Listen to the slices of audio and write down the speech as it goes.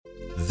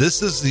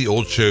This is the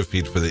old show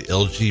feed for the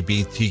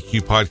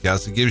LGBTQ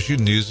podcast that gives you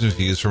news and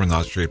views from a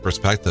not straight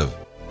perspective.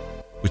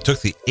 We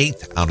took the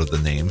 8th out of the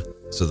name,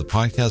 so the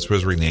podcast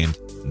was renamed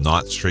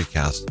Not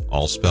Straightcast,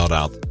 all spelled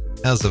out,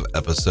 as of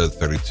episode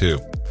 32.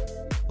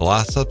 The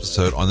last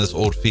episode on this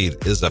old feed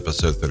is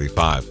episode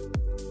 35.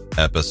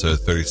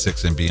 Episode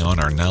 36 and beyond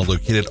are now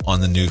located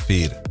on the new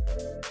feed.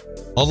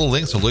 All the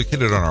links are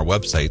located on our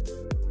website,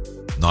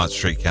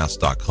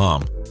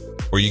 notstraightcast.com,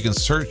 or you can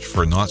search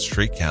for Not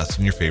Straightcast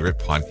in your favorite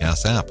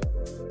podcast app.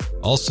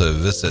 Also,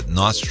 visit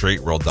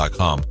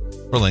notstraightworld.com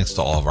for links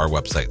to all of our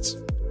websites.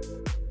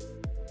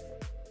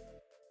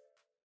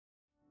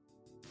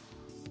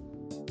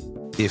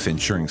 If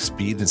ensuring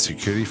speed and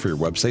security for your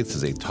websites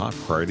is a top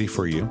priority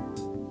for you,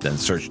 then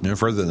search no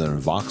further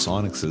than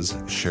VoxOnyx's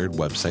shared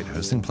website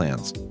hosting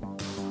plans.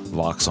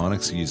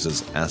 VoxOnyx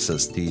uses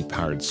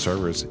SSD-powered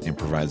servers and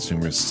provides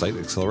numerous site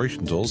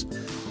acceleration tools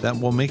that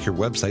will make your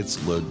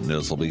websites load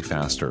noticeably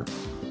faster.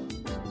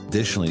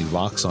 Additionally,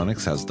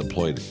 VoxOnyx has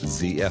deployed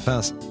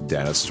ZFS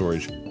data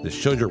storage to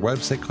shield your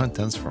website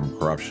contents from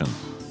corruption.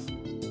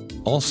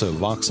 Also,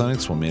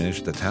 VoxOnyx will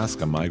manage the task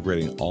of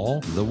migrating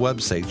all the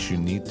websites you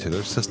need to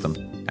their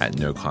system at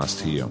no cost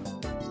to you.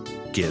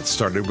 Get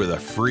started with a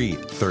free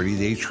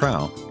 30-day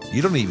trial.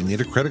 You don't even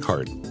need a credit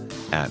card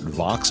at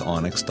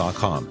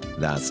VoxOnyx.com.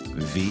 That's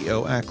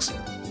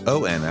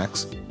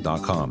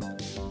VoxOnyx.com.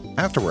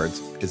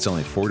 Afterwards, it's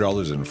only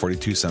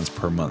 $4.42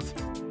 per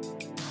month.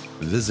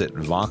 Visit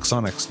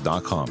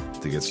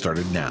VoxOnyx.com to get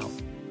started now.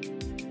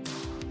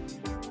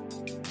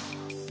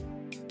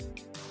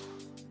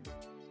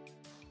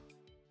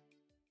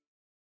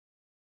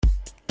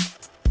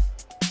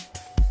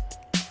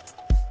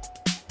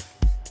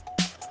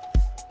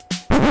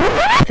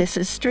 This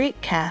is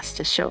Straightcast,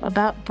 a show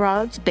about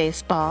broads,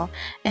 baseball,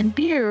 and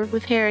beer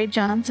with Harry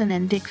Johnson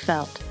and Dick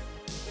Felt.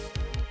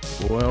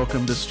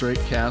 Welcome to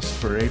Straightcast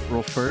for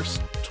April 1st,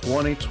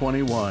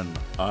 2021.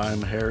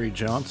 I'm Harry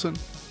Johnson.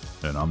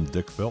 And I'm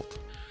Dick Felt.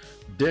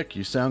 Dick,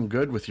 you sound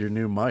good with your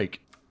new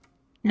mic.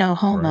 No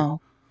homo.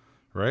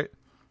 Right?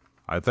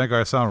 I think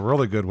I sound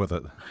really good with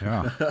it.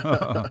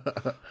 Yeah.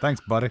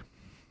 Thanks, buddy.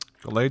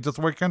 You laid this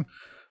weekend?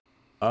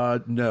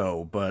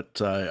 No,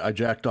 but I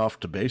jacked off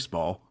to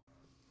baseball.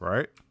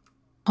 Right?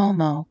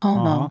 Homo.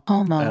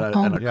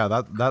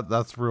 Yeah,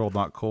 that's real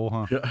not cool,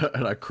 huh?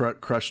 And I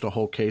crushed a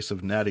whole case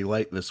of Natty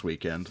Light this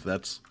weekend.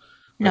 That's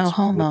no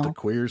homo. What the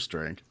queers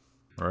drink.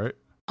 Right?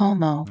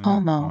 Homo.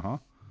 Uh-huh.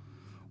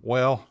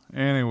 Well,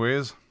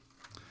 anyways,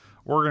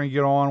 we're going to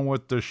get on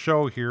with the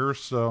show here,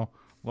 so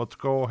let's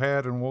go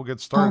ahead and we'll get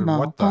started.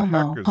 What the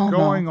heck is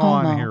going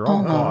on here?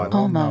 Oh, God.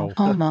 Oh, no.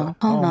 Oh, no.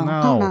 Oh,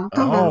 no.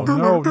 Oh,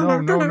 no. No.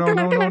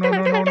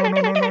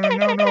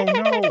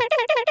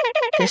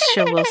 This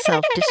show will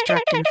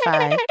self-destruct in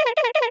 5,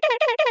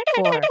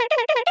 4,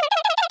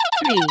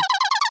 3,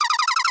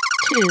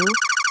 2,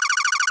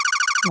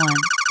 1.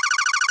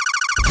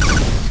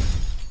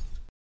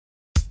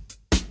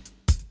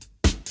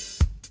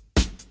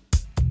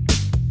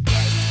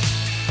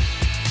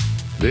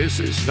 This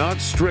is Not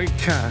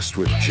Straightcast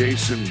with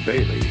Jason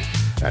Bailey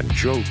and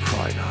Joe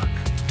Krynock.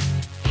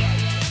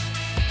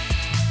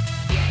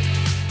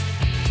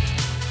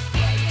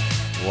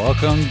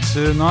 Welcome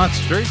to Not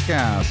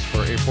Straightcast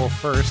for April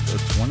 1st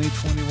of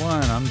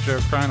 2021. I'm Joe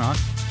Krynock.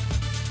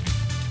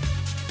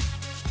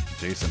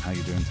 Jason, how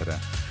you doing today?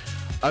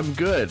 I'm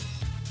good.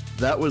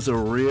 That was a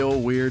real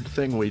weird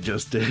thing we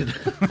just did.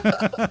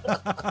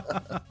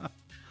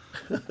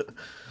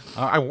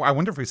 I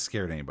wonder if we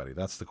scared anybody.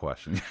 That's the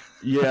question.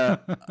 Yeah.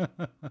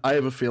 I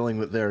have a feeling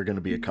that there are going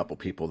to be a couple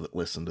people that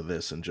listen to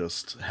this and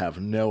just have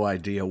no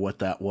idea what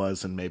that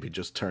was and maybe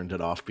just turned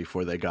it off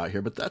before they got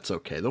here, but that's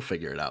okay. They'll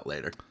figure it out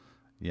later.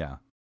 Yeah.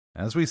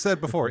 As we said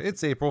before,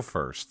 it's April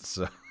 1st.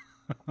 So.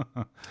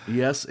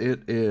 Yes,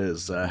 it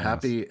is. Yes.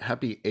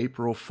 Happy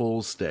April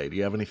Fool's Day. Do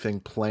you have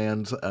anything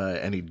planned?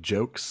 Any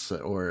jokes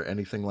or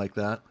anything like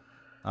that?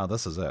 Oh,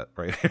 this is it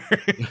right here.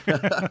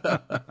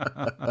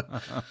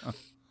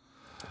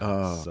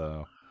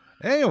 So,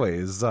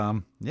 anyways,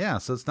 so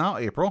it's now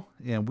April,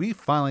 and we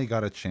finally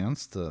got a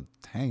chance to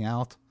hang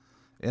out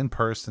in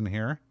person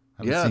here.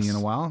 Haven't seen you in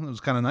a while. It was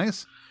kind of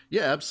nice.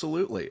 Yeah,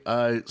 absolutely.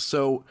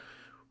 So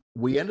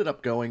we ended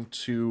up going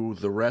to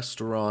the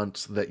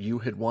restaurant that you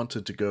had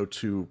wanted to go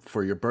to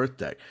for your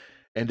birthday.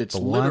 And it's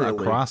the literally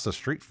one across the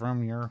street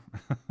from your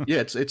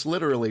Yeah, it's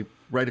literally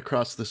right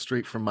across the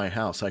street from my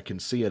house. I can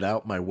see it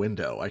out my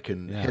window. I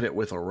can hit it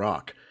with a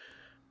rock.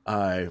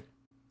 And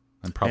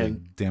probably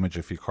damage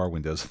a few car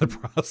windows in the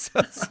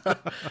process.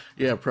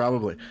 Yeah,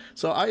 probably.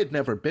 So I had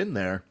never been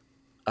there.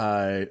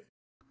 And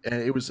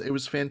it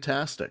was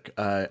fantastic.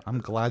 I'm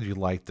glad you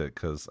liked it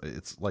because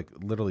it's like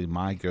literally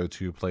my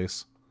go-to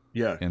place.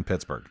 Yeah, in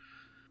Pittsburgh.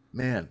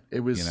 Man, it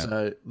was.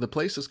 The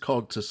place is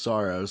called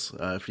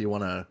Tesaros. If you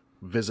want to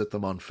visit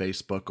them on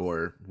Facebook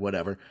or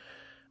whatever,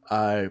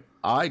 I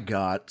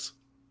got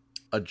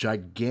a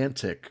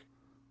gigantic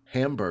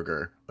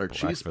hamburger or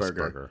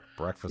cheeseburger,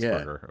 breakfast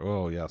burger.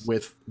 Oh yes,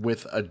 with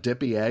a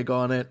dippy egg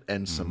on it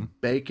and some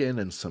bacon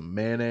and some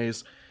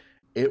mayonnaise.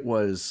 It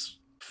was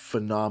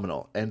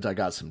phenomenal. And I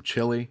got some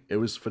chili. It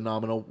was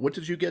phenomenal. What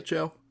did you get,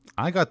 Joe?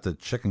 I got the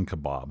chicken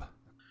kebab.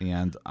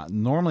 And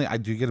normally I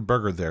do get a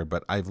burger there,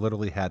 but I've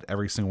literally had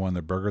every single one of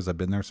their burgers. I've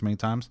been there so many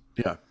times.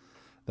 Yeah.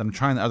 That I'm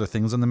trying the other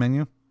things on the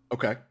menu.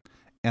 Okay.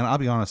 And I'll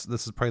be honest,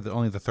 this is probably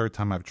only the third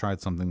time I've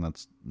tried something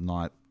that's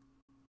not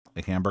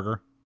a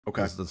hamburger.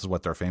 Okay. This is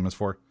what they're famous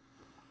for.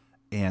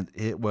 And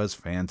it was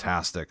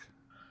fantastic.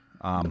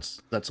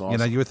 That's awesome. You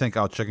know, you would think,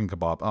 chicken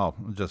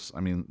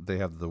kebab. They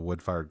have the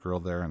wood-fired grill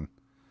there, and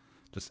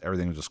just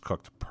everything was just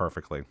cooked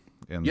perfectly.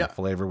 And the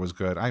flavor was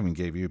good. I even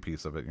gave you a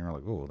piece of it, and you're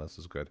like, oh, this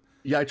is good.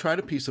 Yeah, I tried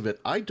a piece of it.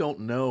 I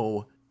don't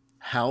know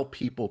how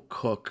people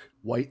cook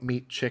white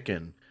meat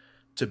chicken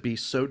to be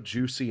so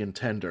juicy and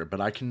tender, but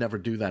I can never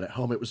do that at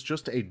home. It was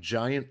just a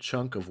giant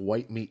chunk of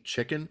white meat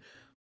chicken,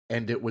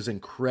 and it was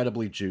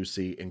incredibly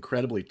juicy,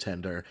 incredibly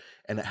tender,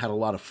 and it had a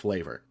lot of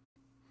flavor.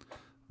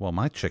 Well,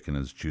 my chicken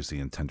is juicy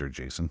and tender,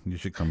 Jason. You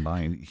should come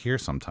by and here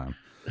sometime.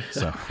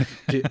 So,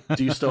 do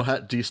you still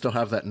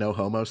have that no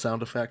homo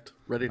sound effect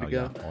ready to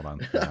go? Yeah. Hold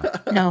on. Yeah.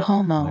 No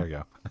homo. There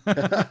you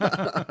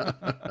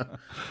go.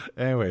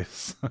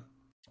 Anyways.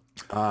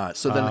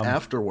 So then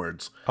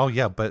afterwards. Oh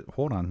yeah, but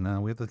hold on.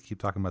 Now we have to keep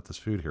talking about this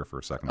food here for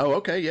a second. Oh,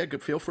 okay. Yeah,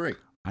 good. Feel free.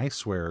 I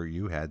swear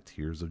you had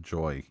tears of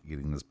joy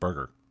eating this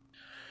burger.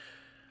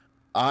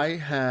 I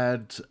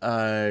had.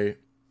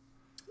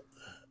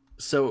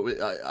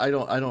 So I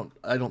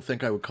don't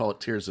think I would call it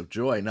tears of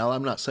joy. Now,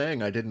 I'm not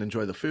saying I didn't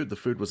enjoy the food. The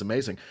food was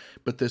amazing,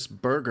 but this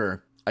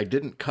burger, I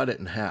didn't cut it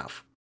in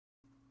half.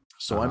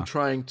 So I'm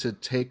trying to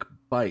take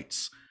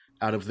bites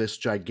out of this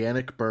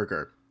gigantic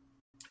burger,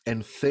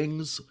 and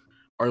things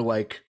are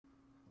like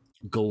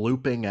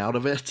glooping out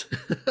of it.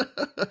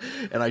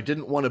 And I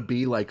didn't want to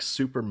be like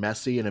super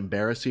messy and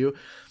embarrass you.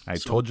 I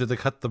told you to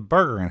cut the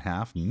burger in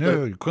half.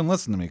 No, you couldn't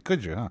listen to me,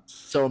 could you? Huh?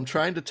 So I'm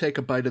trying to take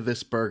a bite of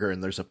this burger,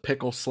 and there's a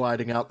pickle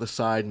sliding out the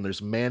side, and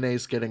there's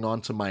mayonnaise getting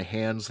onto my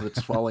hands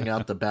that's falling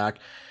out the back.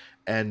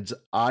 And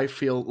I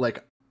feel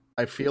like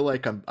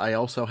I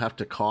also have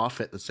to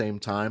cough at the same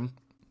time.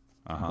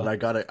 But I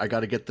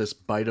gotta get this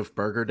bite of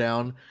burger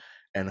down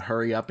and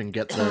hurry up and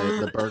get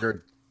the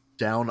burger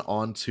down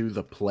onto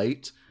the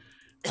plate.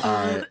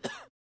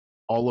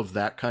 All of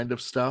that kind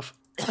of stuff.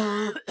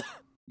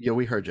 Yeah,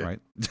 we heard you. Right.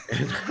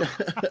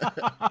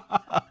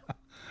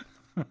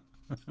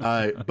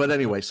 But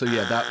anyway, so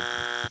yeah,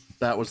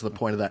 that was the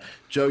point of that.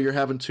 Joe, you're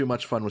having too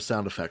much fun with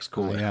sound effects.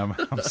 Cool. I am.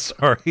 I'm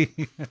sorry.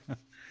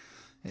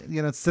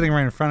 It's sitting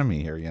right in front of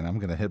me here. I'm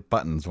going to hit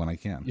buttons when I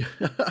can.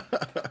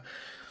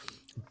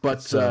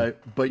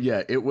 But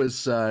yeah, it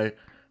was. I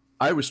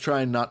was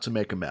trying not to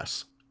make a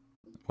mess.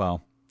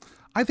 Well,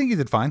 I think you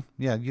did fine.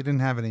 Yeah, you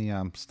didn't have any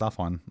stuff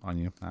on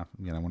you.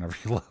 Whenever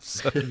you left,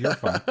 so you're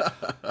fine.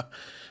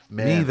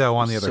 Man, me though,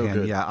 on the other so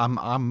hand, good. yeah,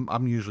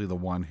 I'm usually the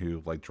one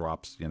who like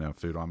drops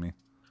food on me.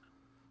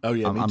 Oh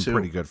yeah, me too. I'm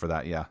pretty good for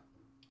that. Yeah,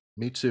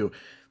 me too.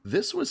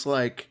 This was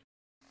like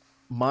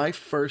my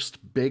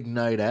first big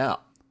night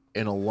out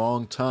in a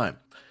long time.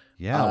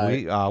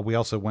 Yeah, we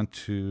also went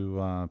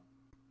to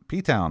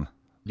P-Town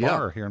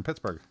Bar here in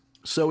Pittsburgh.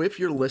 So if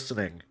you're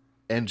listening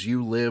and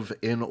you live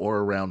in or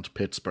around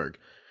Pittsburgh,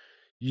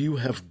 you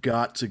have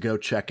got to go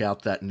check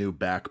out that new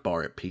back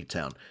bar at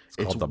P-Town. It's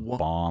called the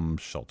Bomb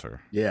Shelter.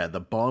 Yeah, the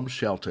Bomb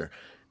Shelter.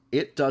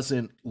 It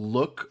doesn't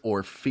look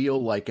or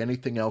feel like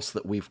anything else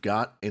that we've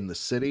got in the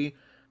city.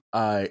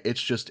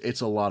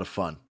 It's a lot of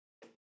fun.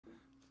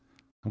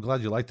 I'm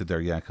glad you liked it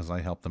there, because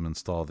I helped them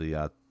install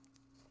the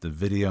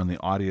video and the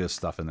audio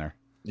stuff in there.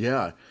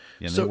 Yeah.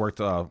 And they worked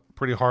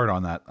pretty hard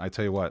on that. I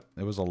tell you what,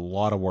 it was a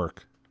lot of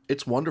work.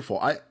 It's wonderful.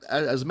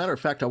 As a matter of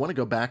fact, I want to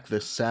go back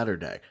this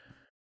Saturday.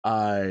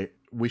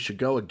 We should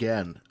go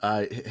again.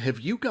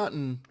 Have you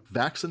gotten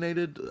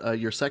vaccinated,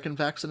 your second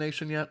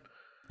vaccination yet?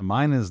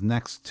 Mine is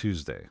next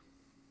Tuesday.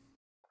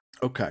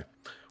 Okay.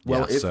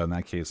 Well, so in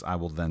that case, I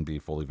will then be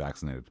fully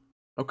vaccinated.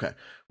 Okay.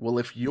 Well,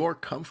 if you're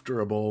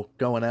comfortable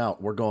going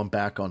out, we're going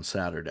back on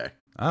Saturday.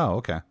 Oh,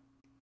 okay.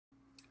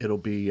 It'll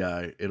be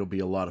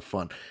a lot of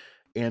fun.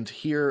 And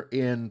here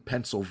in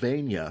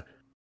Pennsylvania,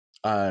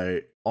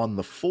 on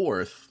the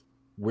 4th,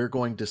 we're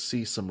going to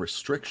see some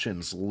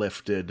restrictions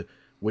lifted,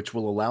 which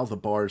will allow the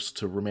bars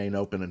to remain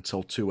open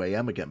until 2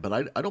 a.m. again.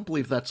 But I don't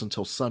believe that's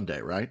until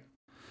Sunday, right?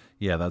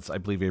 Yeah, that's, I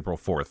believe, April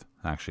 4th,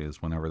 actually,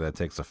 is whenever that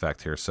takes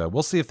effect here. So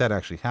we'll see if that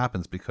actually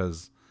happens,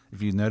 because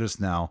if you notice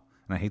now,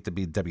 and I hate to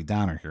be Debbie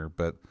Downer here,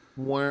 but...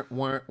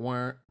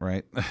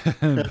 Right?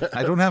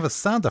 I don't have a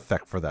sound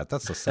effect for that.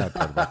 That's the sad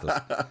part about this.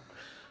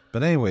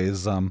 But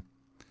anyways,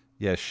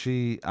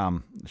 she,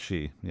 Debbie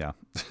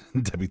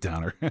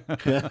Downer.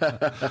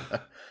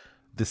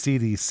 The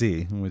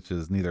CDC, which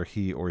is neither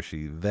he or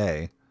she,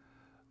 they,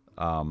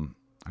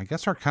 I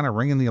guess are kind of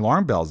ringing the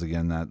alarm bells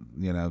again that,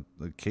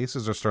 the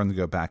cases are starting to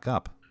go back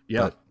up.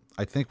 Yeah. But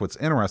I think what's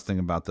interesting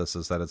about this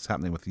is that it's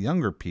happening with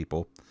younger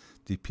people,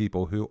 the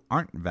people who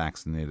aren't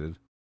vaccinated.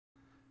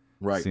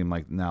 Right. Seem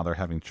like now they're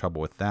having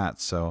trouble with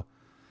that. So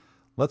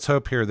let's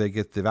hope here they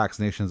get the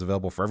vaccinations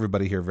available for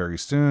everybody here very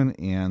soon,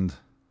 and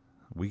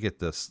we get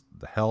the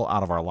hell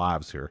out of our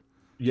lives here.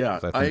 Yeah.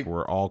 I think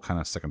we're all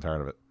kind of sick and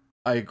tired of it.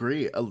 I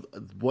agree.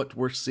 What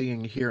we're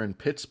seeing here in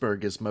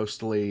Pittsburgh is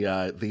mostly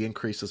the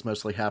increase is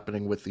mostly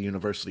happening with the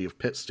University of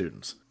Pitt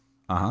students.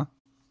 Uh-huh.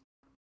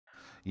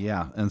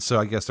 Yeah, and so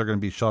I guess they're going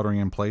to be sheltering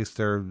in place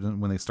there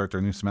when they start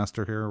their new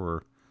semester here,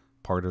 or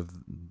part of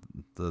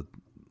the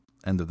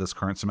end of this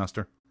current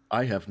semester.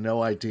 I have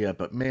no idea,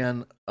 but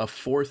man, a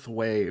fourth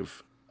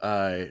wave.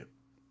 A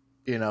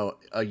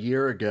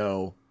year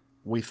ago,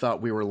 we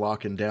thought we were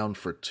locking down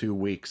for 2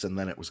 weeks and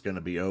then it was going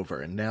to be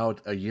over. And now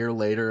a year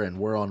later and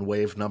we're on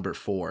wave number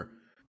 4.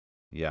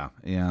 Yeah.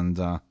 And,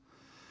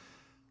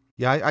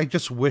 I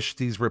just wish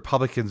these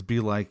Republicans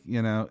be like,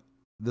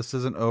 this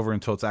isn't over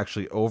until it's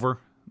actually over.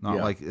 Not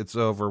like it's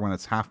over when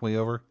it's halfway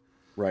over.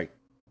 Right.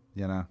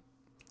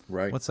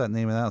 Right. What's that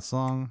name of that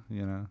song?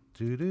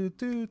 Do, do,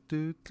 do,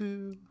 do,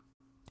 do.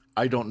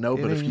 I don't know,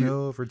 but if you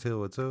over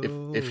till it's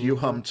over. If you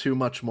hum too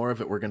much more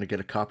of it, we're going to get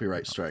a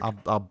copyright strike.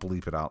 I'll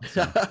bleep it out.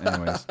 So,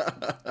 anyways,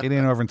 it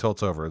ain't over until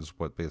it's over is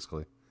what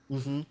basically.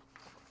 Mm-hmm.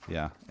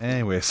 Yeah.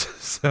 Anyways,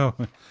 so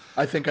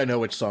I think I know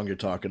which song you're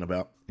talking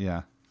about.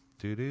 Yeah.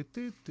 Do do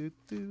do do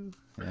do.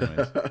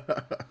 Anyways,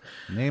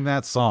 name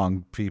that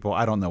song, people.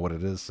 I don't know what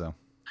it is, so.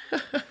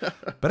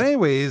 But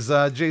anyways,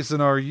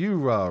 Jason, are you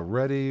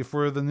ready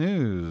for the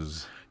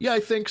news? Yeah, I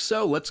think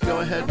so. Let's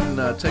go ahead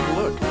and take a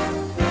look.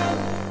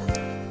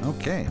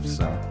 Okay,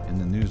 so in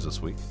the news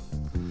this week,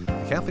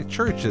 the Catholic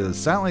Church is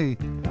silently...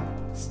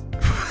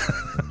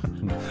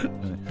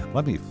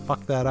 Let me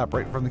fuck that up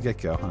right from the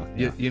get-go, huh?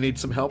 Yeah. You need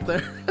some help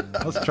there?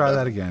 Let's try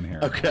that again here.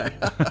 Okay.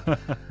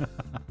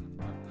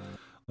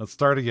 Let's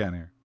start again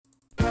here.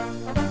 So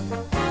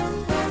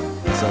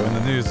in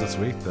the news this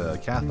week, the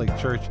Catholic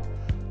Church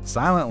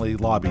silently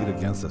lobbied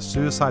against a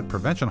suicide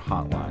prevention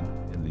hotline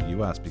in the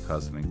U.S.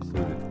 because it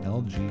included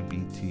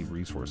LGBT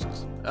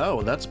resources.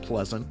 Oh, that's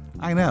pleasant.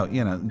 I know,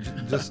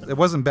 just it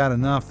wasn't bad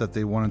enough that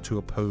they wanted to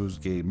oppose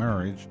gay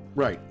marriage,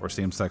 right, or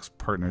same-sex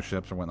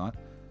partnerships or whatnot.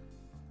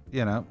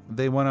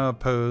 They want to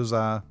oppose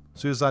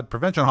suicide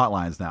prevention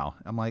hotlines now.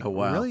 I'm like, oh,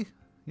 wow. Really?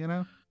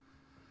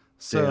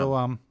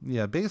 So,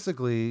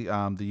 basically,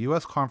 the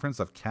U.S.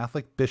 Conference of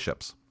Catholic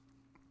Bishops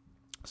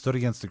stood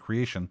against the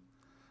creation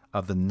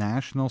of the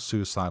National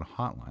Suicide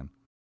Hotline.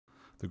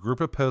 The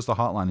group opposed the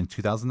hotline in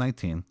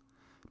 2019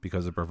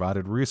 because it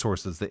provided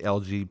resources to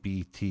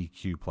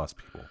LGBTQ plus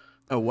people.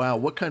 Oh, wow.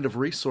 What kind of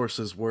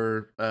resources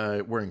were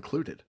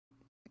included?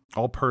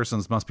 All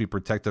persons must be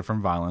protected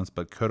from violence,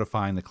 but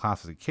codifying the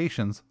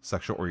classifications,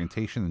 sexual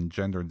orientation, and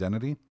gender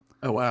identity.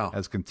 Oh, wow.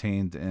 As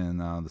contained in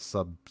the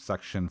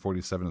subsection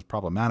 47 is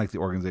problematic, the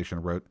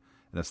organization wrote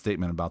in a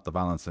statement about the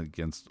Violence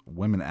Against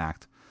Women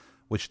Act,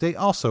 which they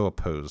also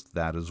opposed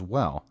that as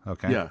well.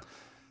 Okay. Yeah.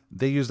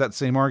 They used that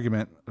same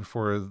argument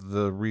for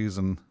the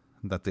reason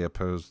that they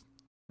opposed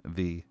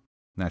the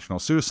National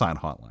Suicide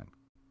Hotline.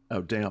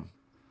 Oh, damn.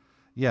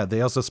 Yeah,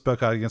 they also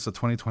spoke out against the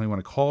 2021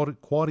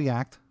 Equality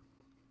Act,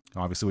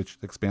 obviously, which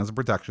expands the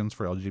protections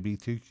for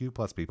LGBTQ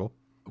plus people.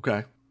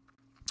 Okay.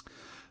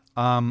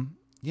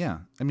 Yeah,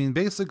 I mean,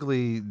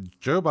 basically,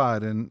 Joe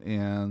Biden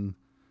and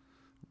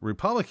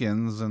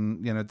Republicans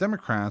and,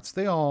 Democrats,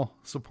 they all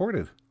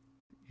supported,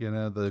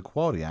 the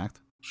Equality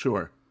Act.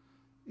 Sure.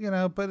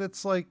 But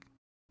it's like,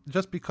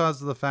 just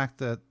because of the fact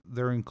that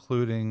they're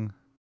including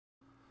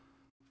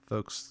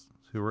folks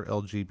who are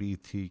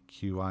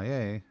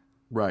LGBTQIA.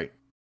 Right.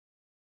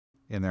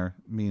 In there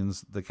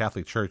means the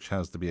Catholic Church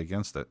has to be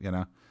against it,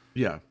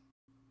 Yeah.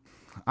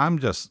 I'm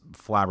just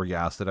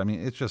flabbergasted. I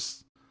mean, it's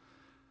just...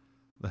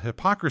 The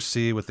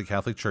hypocrisy with the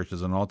Catholic Church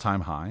is an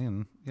all-time high,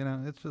 and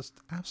it's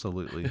just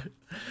absolutely.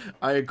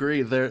 I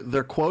agree.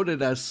 They're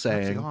quoted as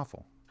saying,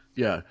 awful.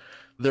 Yeah,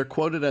 they're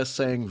quoted as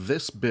saying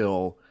this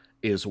bill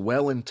is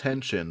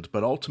well-intentioned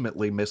but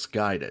ultimately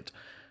misguided.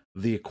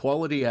 The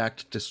Equality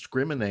Act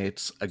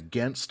discriminates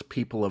against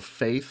people of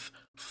faith,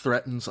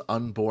 threatens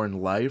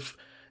unborn life,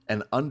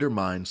 and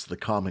undermines the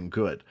common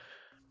good,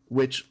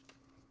 which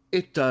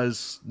it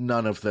does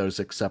none of those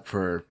except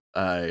for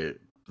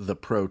the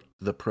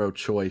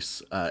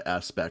pro-choice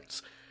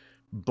aspects,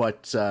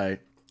 but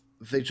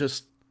they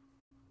just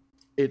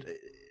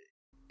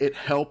it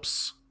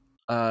helps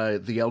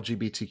the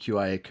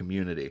LGBTQIA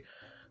community,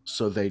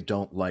 so they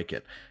don't like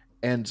it.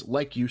 And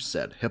like you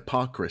said,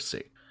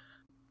 hypocrisy.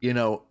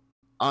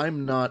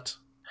 I'm not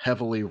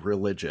heavily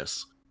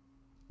religious,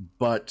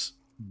 but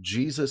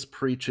Jesus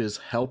preaches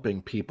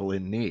helping people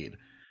in need,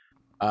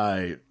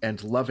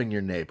 and loving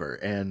your neighbor,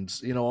 and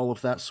all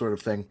of that sort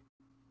of thing.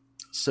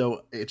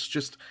 So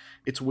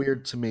it's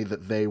weird to me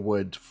that they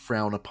would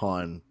frown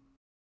upon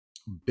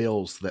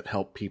bills that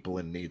help people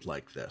in need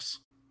like this.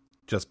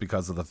 Just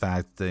because of the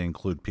fact they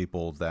include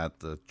people that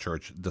the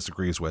church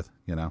disagrees with,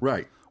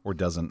 Right. Or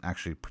doesn't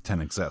actually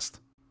pretend exist.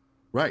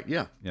 Right,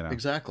 yeah.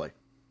 Exactly.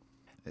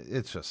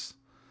 It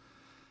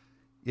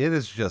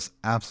is just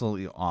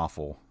absolutely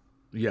awful.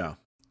 Yeah.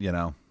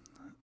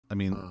 I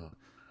mean,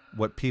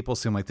 what people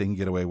seem like they can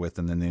get away with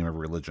in the name of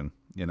religion,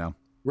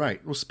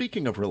 Right. Well,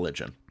 speaking of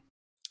religion,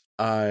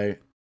 I'm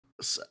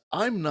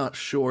not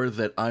sure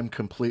that I'm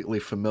completely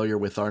familiar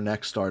with our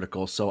next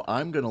article, so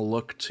I'm going to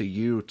look to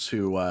you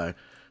to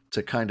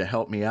to kind of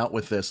help me out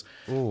with this.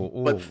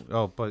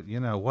 But you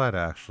know what?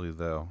 Actually,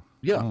 though,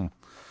 yeah.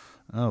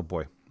 Oh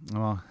boy.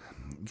 Well,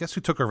 guess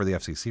who took over the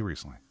FCC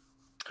recently?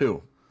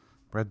 Who?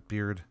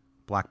 Redbeard,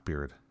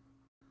 Blackbeard.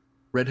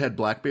 Redhead,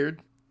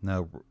 Blackbeard?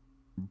 No,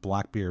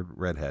 Blackbeard,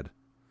 Redhead.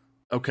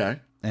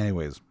 Okay.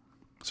 Anyways,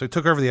 so he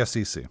took over the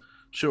FCC.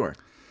 Sure.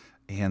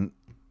 And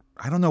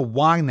I don't know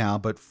why now,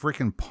 but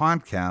freaking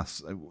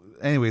podcasts.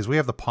 Anyways, we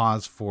have the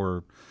pause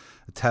for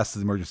a test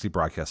of the emergency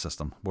broadcast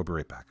system. We'll be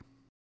right back.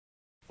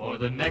 For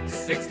the next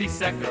 60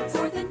 seconds.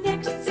 For the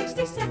next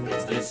 60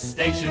 seconds. This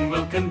station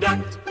will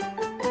conduct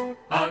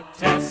a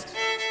test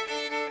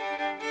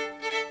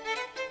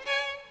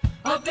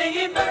of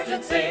the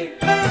emergency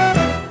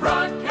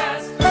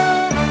broadcast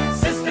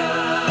system.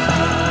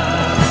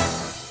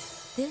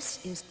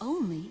 This is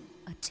only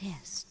a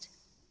test.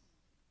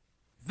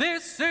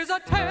 This is a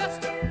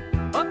test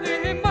of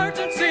the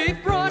emergency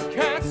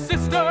broadcast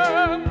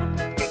system.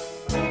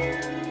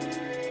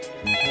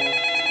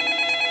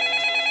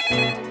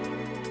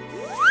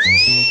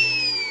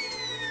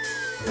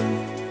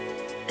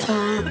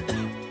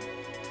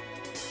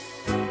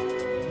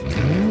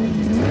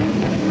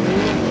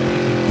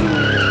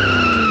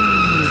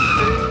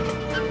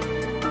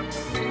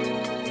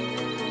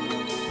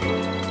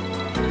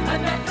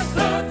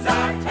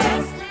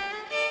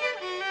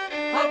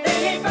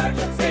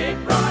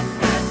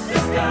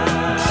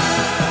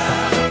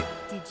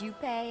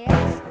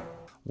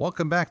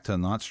 Welcome back to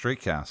Not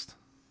Straightcast.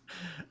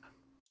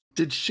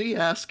 Did she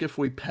ask if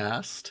we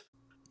passed?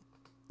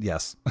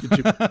 Yes.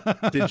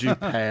 Did you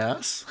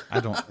pass?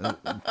 I don't.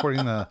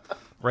 According to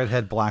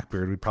Redhead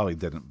Blackbeard, we probably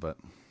didn't, but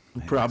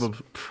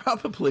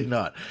probably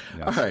not.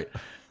 Yes. All right.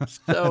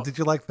 So did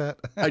you like that?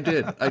 I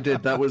did.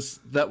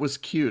 That was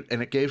cute,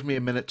 and it gave me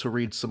a minute to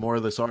read some more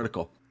of this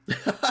article.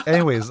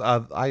 Anyways,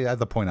 I had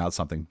to point out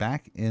something.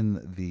 Back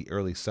in the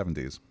early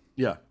 70s.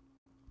 Yeah.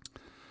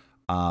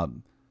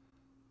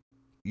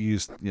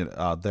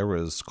 There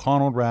was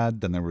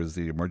Conelrad, then there was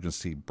the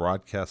emergency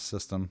broadcast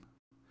system,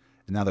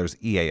 and now there's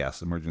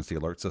EAS, emergency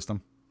alert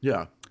system.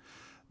 Yeah.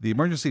 The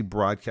emergency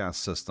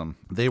broadcast system,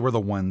 they were the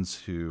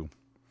ones who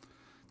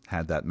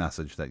had that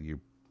message that you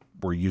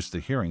were used to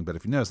hearing, but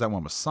if you notice, that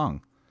one was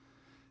sung.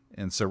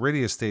 And so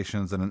radio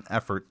stations, in an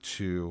effort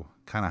to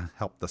kind of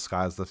help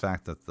disguise the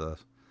fact that the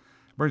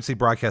emergency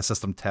broadcast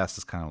system test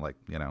is kind of like,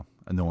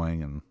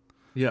 annoying and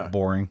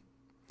boring,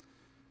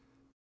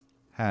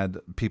 had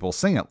people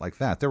sing it like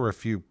that. There were a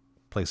few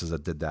places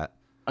that did that.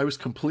 I was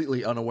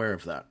completely unaware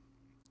of that.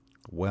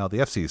 Well, the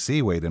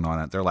FCC weighed in on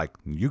it. They're like,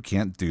 you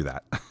can't do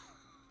that.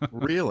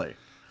 Really?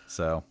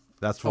 So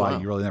that's why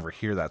you really never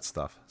hear that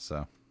stuff.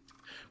 So,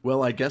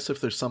 well, I guess if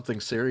there's something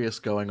serious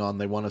going on,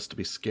 they want us to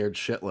be scared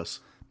shitless.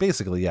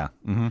 Basically, yeah.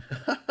 Mm-hmm.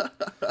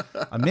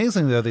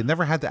 Amazingly, though, they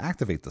never had to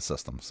activate the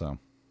system. So.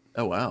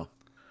 Oh, wow.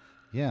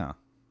 Yeah.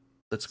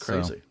 That's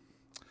crazy. So,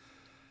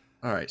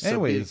 all right.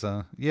 Anyways,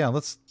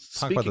 let's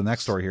talk about the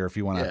next story here if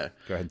you want to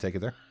go ahead and take it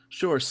there.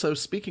 Sure. So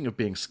speaking of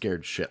being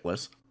scared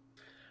shitless,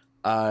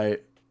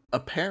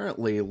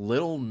 apparently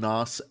Lil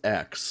Nas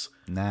X.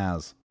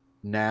 Nas.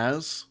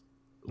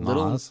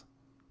 Little.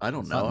 I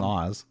don't know.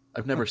 Not Nas.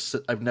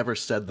 I've never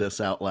said this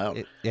out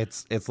loud.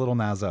 It's Lil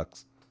Nas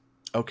X.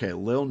 Okay,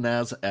 Lil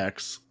Nas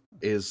X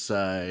is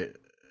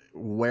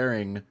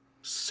wearing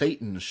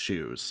Satan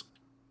shoes,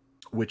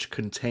 which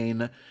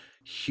contain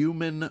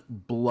human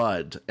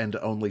blood, and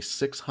only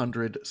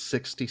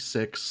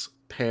 666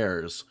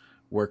 pairs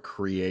were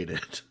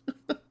created.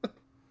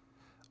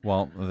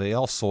 Well, they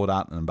all sold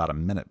out in about a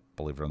minute,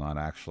 believe it or not,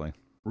 actually.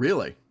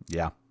 Really?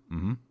 Yeah.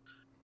 Mm-hmm.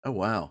 Oh,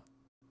 wow.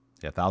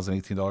 Yeah,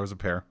 $1,018 a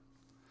pair.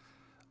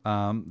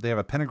 They have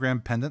a pentagram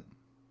pendant,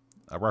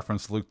 a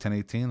reference to Luke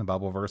 10:18, a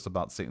Bible verse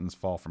about Satan's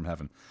fall from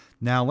heaven.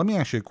 Now, let me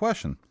ask you a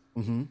question.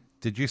 Mm-hmm.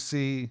 Did you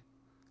see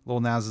Lil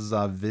Nas's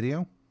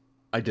video?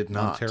 I did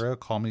not. Montero,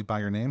 Call Me By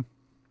Your Name?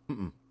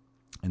 Mm-mm.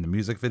 In the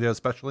music video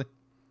especially?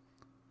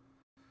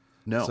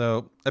 No.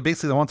 So,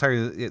 basically, the one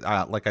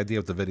idea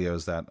of the video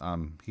is that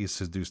he's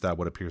seduced out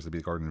what appears to be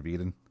the Garden of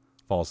Eden,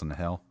 falls into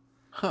hell,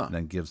 and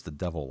then gives the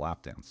devil a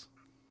lap dance.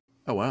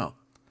 Oh, wow.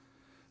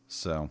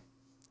 So,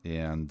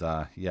 and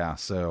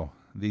so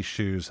these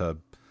shoes have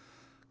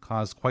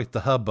caused quite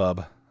the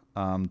hubbub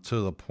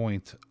to the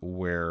point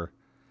where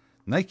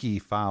Nike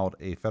filed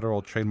a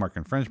federal trademark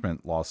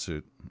infringement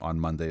lawsuit on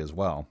Monday as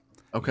well.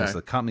 Okay. It's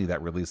the company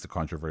that released the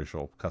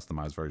controversial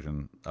customized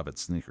version of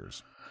its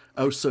sneakers.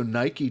 Oh, so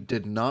Nike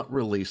did not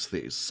release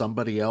these.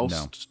 Somebody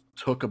else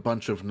took a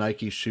bunch of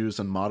Nike shoes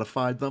and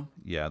modified them?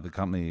 Yeah, the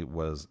company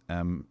was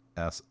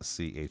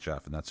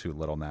MSCHF, and that's who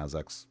Lil Nas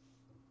X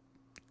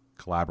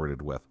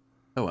collaborated with.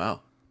 Oh,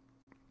 wow.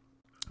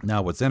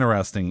 Now, what's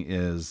interesting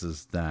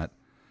is that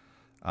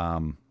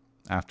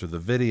after the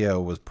video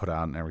was put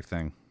out and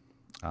everything,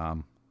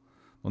 Lil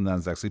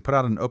Nas X, he put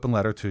out an open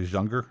letter to his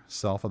younger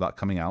self about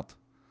coming out.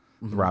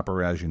 Mm-hmm. The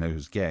rapper, as you know,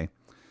 who's gay,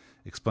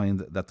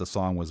 explained that the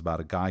song was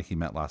about a guy he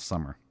met last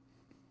summer.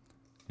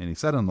 And he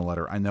said in the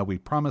letter, I know we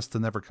promised to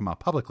never come out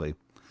publicly.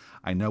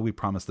 I know we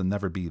promised to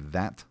never be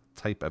that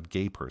type of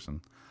gay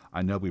person.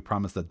 I know we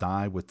promised to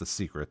die with the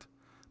secret.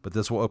 but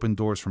this will open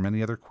doors for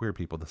many other queer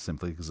people to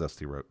simply exist,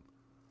 he wrote.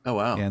 Oh,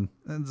 wow. And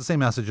the same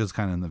message is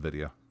kind of in the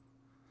video.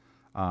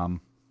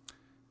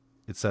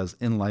 It says,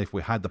 in life,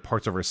 we hide the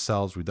parts of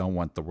ourselves we don't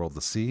want the world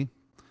to see.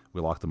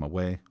 We lock them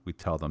away. We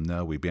tell them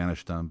no. We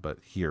banish them. But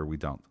here we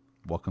don't.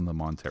 Welcome to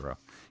Montero.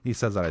 He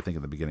says that, I think,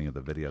 at the beginning of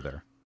the video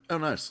there. Oh,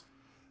 nice.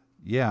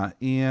 Yeah,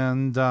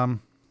 and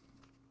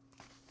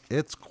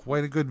it's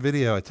quite a good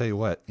video, I tell you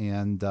what.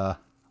 And a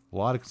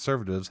lot of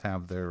conservatives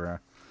have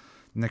their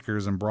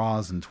knickers and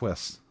bras and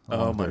twists.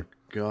 Oh, my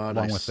God.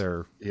 Along with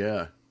their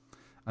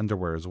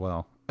underwear as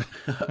well.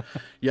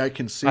 Yeah, I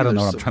can see. I don't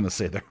know what I'm trying to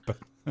say there, but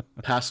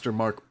Pastor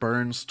Mark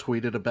Burns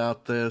tweeted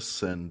about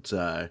this, and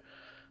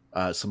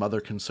some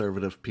other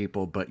conservative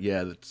people. But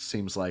yeah, it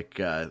seems like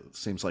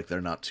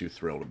they're not too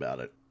thrilled about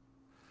it.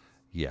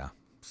 Yeah.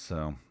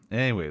 So,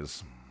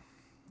 anyways,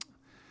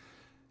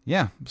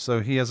 yeah. So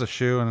he has a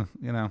shoe, and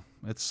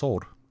it's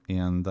sold,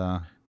 and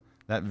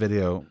that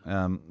video,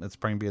 it's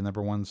probably gonna be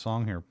a #1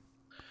 song here.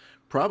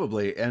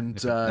 Probably, and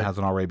if it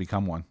hasn't already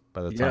become one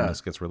by the time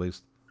this gets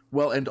released.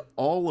 Well, and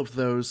all of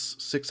those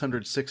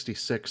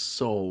 666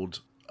 sold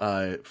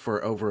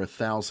for over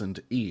 1,000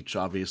 each,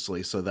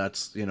 obviously. So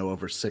that's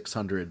over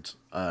 600,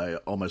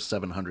 almost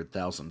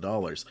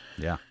 $700,000.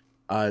 Yeah.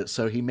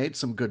 So he made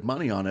some good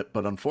money on it,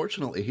 but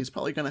unfortunately, he's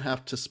probably going to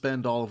have to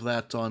spend all of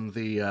that on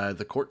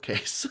the court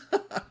case.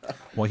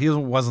 Well, he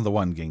wasn't the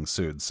one getting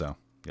sued, so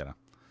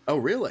Oh,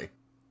 really?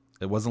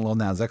 It wasn't Lil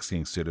Nas X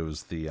getting sued. It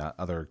was the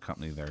other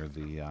company there.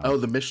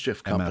 The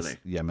Mischief Company.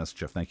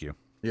 Mischief. Thank you.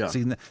 Yeah.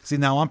 See,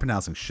 now I'm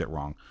pronouncing shit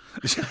wrong.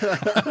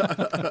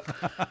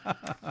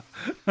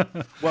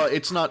 Well,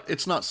 it's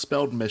not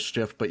spelled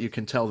mischief, but you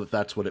can tell that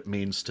that's what it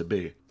means to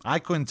be. I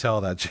couldn't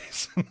tell that,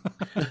 Jason.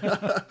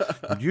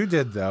 You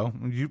did though.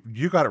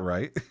 You got it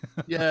right.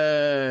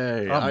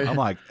 Yay! I'm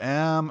like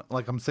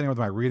I'm sitting with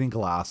my reading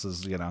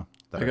glasses.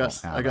 I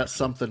got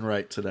something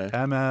right today.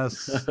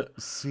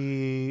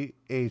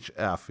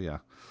 MSCHF. Yeah.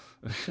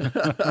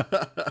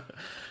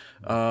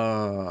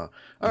 All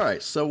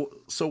right. So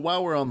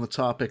while we're on the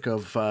topic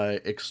of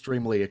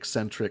extremely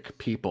eccentric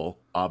people,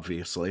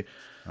 obviously,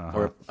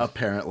 or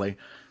apparently,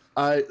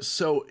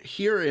 so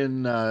here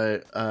in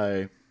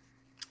our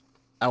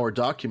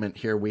document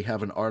here, we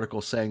have an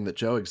article saying that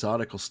Joe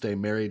Exotic will stay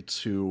married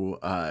to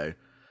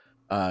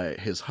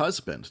his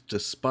husband,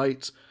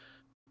 despite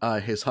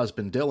his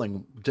husband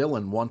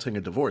Dylan wanting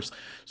a divorce.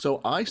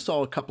 So I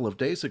saw a couple of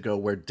days ago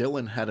where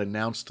Dylan had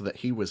announced that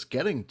he was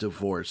getting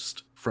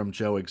divorced from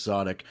Joe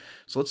Exotic.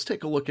 So let's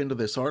take a look into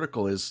this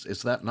article. Is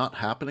that not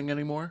happening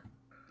anymore?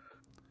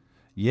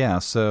 Yeah,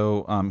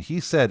 so he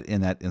said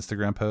in that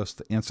Instagram post,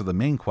 to answer the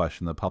main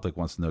question the public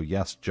wants to know,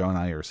 yes, Joe and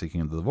I are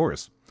seeking a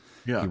divorce.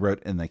 Yeah. He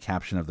wrote in the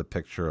caption of the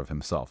picture of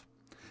himself,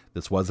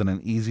 this wasn't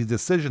an easy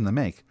decision to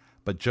make,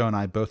 but Joe and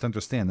I both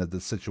understand that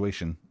this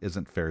situation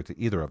isn't fair to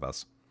either of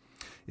us.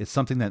 It's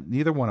something that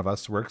neither one of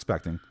us were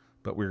expecting,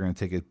 but we're going to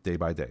take it day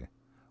by day.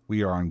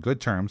 We are on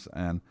good terms,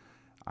 and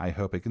I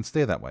hope it can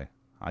stay that way.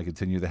 I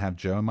continue to have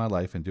Joe in my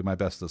life and do my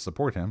best to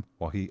support him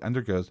while he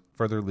undergoes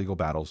further legal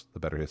battles to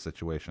better his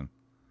situation.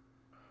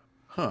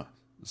 Huh.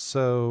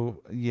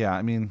 So, yeah,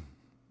 I mean,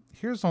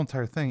 here's the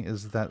entire thing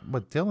is that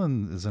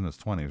Dylan is in his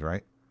 20s,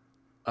 right?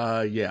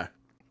 Yeah.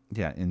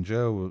 Yeah, and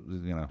Joe,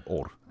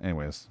 old.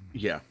 Anyways.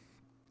 Yeah.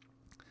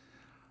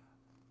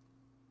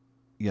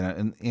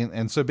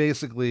 And so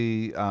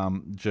basically,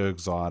 Joe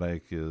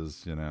Exotic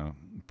is,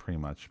 pretty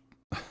much,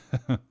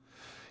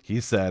 he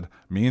said,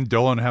 me and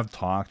Dylan have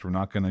talked. We're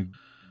not going to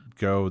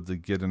go to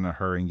get in a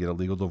hurry and get a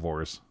legal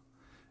divorce.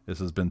 This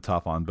has been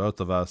tough on both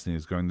of us, and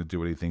he's going to do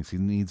what he thinks he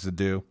needs to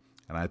do.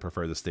 And I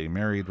prefer to stay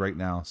married right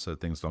now so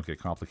things don't get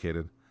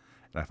complicated.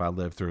 And if I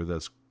live through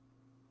this,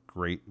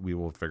 great, we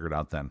will figure it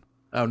out then.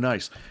 Oh,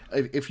 nice.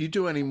 If you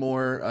do any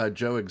more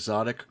Joe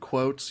Exotic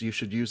quotes, you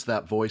should use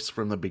that voice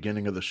from the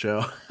beginning of the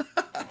show.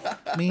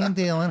 Me and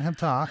Dylan have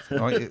talked.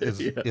 Oh,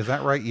 is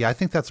that right? Yeah, I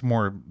think that's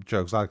more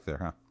Joe Exotic there,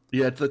 huh?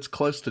 Yeah, that's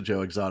close to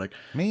Joe Exotic.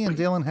 Me and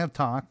Dylan have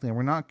talked, and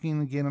we're not going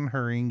to get in a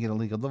hurry and get a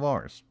legal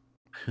divorce.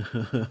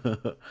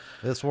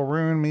 This will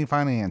ruin me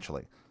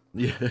financially.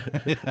 Yeah,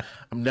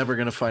 I'm never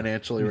going to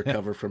financially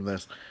recover from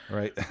this.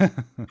 Right.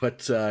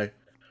 But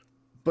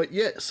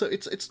yeah, so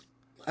it's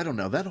I don't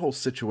know. That whole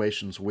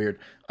situation's weird.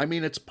 I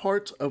mean, it's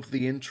part of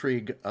the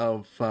intrigue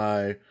of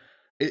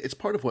it's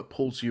part of what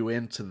pulls you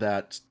into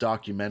that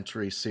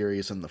documentary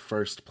series in the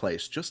first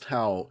place. Just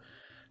how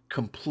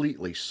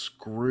completely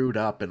screwed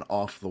up and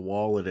off the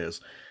wall it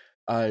is.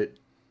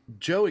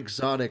 Joe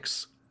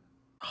Exotic's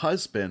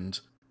husband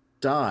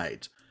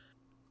died,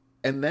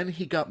 and then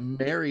he got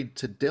married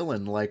to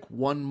Dylan like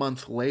 1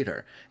 month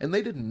later, and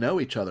they didn't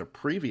know each other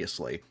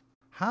previously.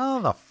 How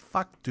the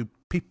fuck do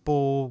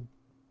people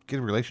get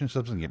in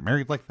relationships and get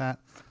married like that?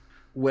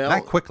 Well,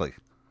 that quickly.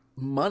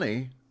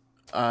 Money.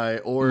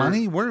 Or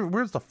money?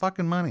 Where's the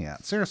fucking money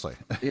at? Seriously.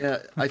 Yeah,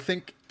 I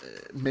think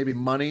maybe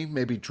money,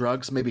 maybe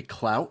drugs, maybe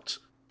clout.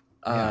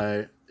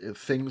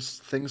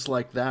 Things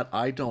like that.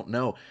 I don't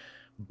know.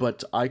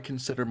 But I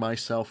consider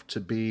myself to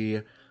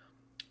be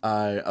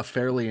a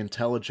fairly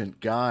intelligent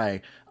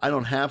guy. I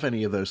don't have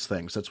any of those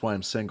things. That's why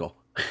I'm single.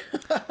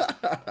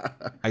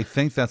 I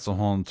think that's the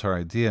whole entire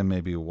idea,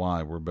 maybe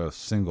why we're both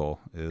single,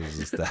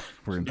 is that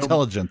we're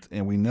intelligent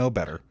and we know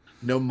better.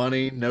 No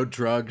money, no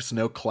drugs,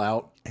 no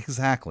clout.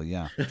 Exactly,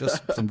 yeah.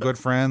 Just some good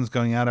friends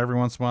going out every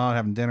once in a while,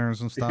 having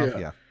dinners and stuff,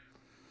 yeah.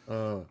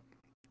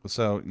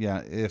 So,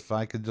 yeah, if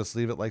I could just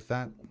leave it like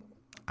that,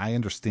 I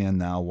understand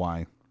now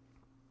why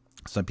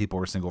some people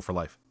are single for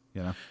life,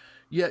 you know?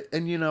 Yeah,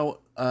 and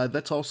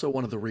that's also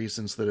one of the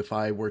reasons that if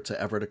I were to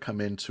ever to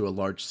come into a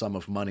large sum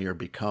of money or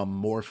become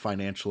more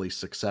financially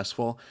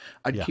successful,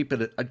 I'd keep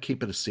it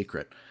a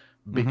secret,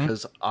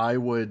 because I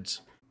would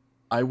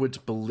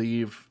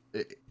believe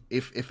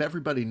if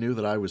everybody knew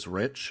that I was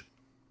rich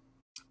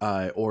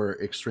or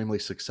extremely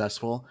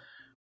successful,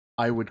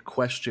 I would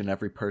question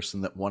every person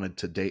that wanted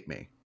to date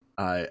me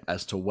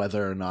as to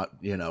whether or not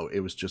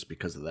it was just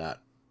because of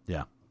that.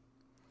 Yeah.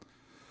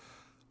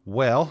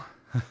 Well.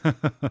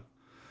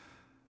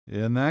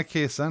 In that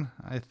case, then,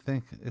 I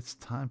think it's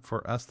time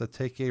for us to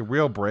take a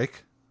real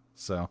break.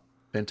 So,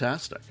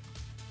 fantastic.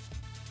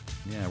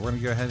 Yeah, we're going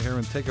to go ahead here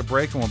and take a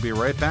break, and we'll be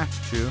right back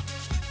to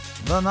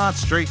the Not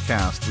Straight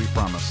Cast, we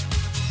promise.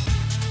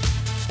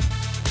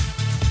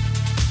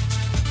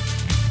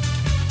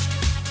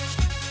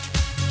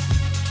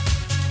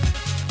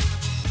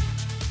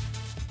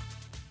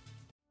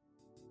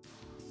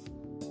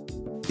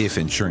 If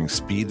ensuring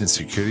speed and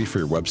security for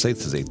your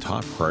websites is a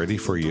top priority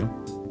for you,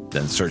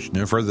 then search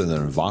no further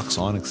than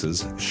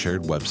VoxOnyx's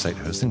shared website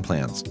hosting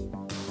plans.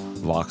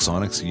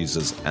 VoxOnyx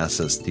uses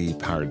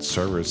SSD-powered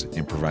servers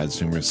and provides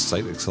numerous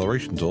site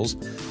acceleration tools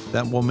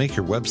that will make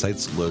your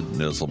websites load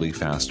noticeably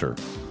faster.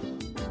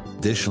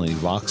 Additionally,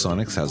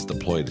 VoxOnyx has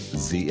deployed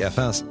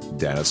ZFS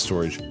data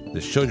storage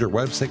to shield your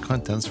website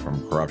contents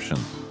from corruption.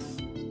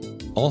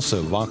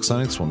 Also,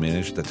 VoxOnyx will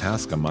manage the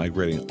task of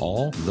migrating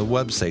all the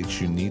websites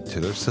you need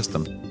to their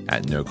system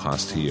at no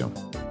cost to you.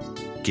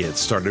 Get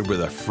started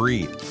with a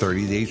free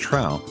 30-day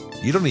trial.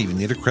 You don't even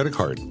need a credit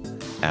card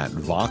at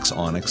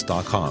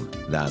VoxOnyx.com.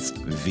 That's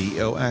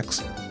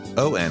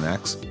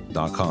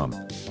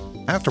VoxOnyx.com.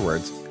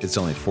 Afterwards, it's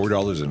only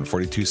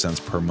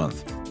 $4.42 per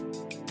month.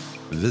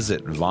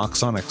 Visit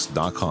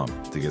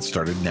VoxOnyx.com to get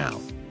started now.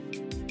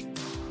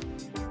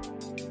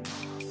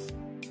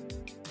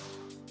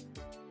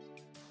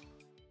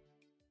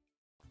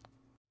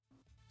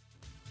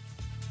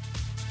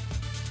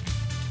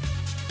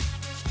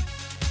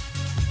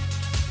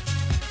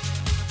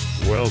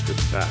 Welcome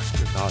back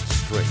to Not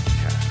Straight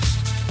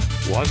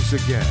Cast. Once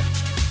again,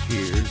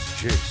 here's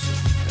Jason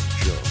and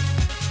Joe.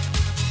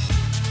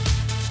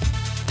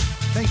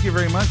 Thank you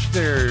very much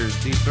there,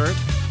 Deep Throat.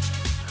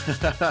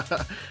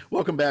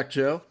 Welcome back,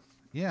 Joe.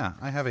 Yeah,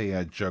 I have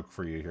a joke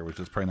for you here, which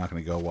is probably not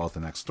going to go well with the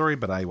next story,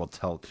 but I will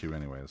tell it to you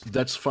anyways.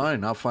 That's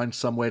fine. I'll find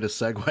some way to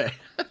segue.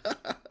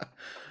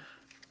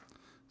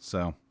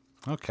 So,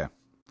 okay.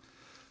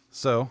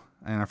 So,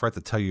 and I forgot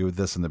to tell you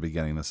this in the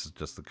beginning. This is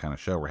just the kind of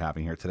show we're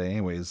having here today.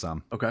 Anyways,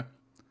 okay.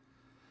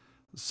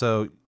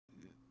 So,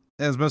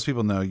 as most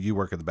people know, you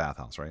work at the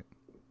bathhouse, right?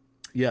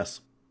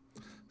 Yes.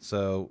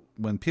 So,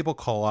 when people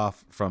call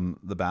off from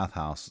the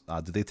bathhouse,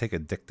 do they take a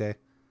dick day?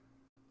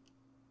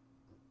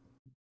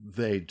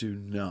 They do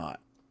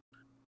not.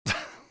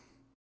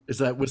 Was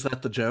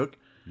that the joke?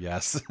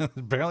 Yes.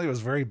 Apparently, it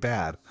was very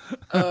bad.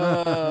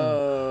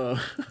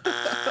 Oh.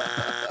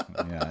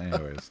 Yeah.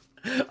 Anyways.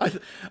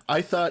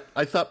 I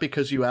thought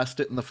because you asked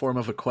it in the form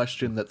of a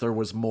question that there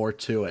was more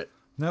to it.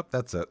 Nope,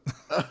 that's it.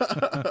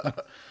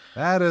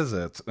 That is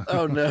it.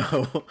 Oh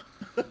no.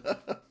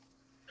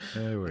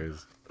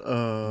 Anyways,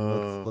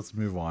 let's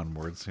move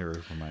onwards here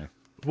for my.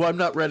 Well, I'm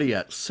not ready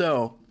yet.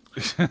 So,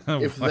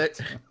 if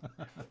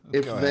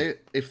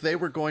they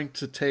were going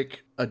to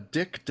take a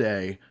dick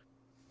day,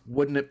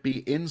 wouldn't it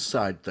be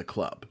inside the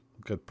club?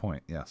 Good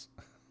point. Yes.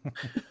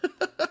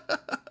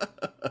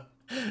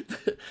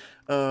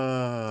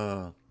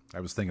 I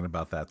was thinking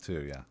about that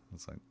too. Yeah,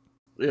 it's like.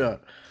 Yeah.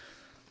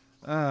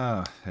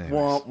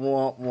 Womp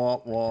womp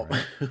womp womp.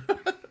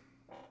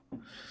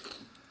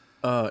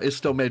 Right. It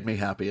still made me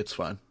happy. It's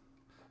fun.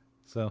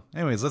 So,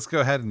 anyways, let's go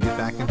ahead and get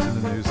back into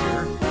the news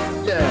here.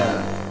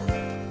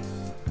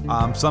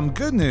 Yeah. Some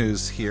good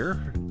news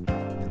here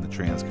in the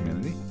trans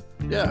community.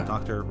 Yeah.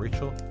 Dr.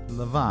 Rachel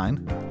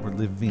Levine, or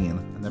Levine.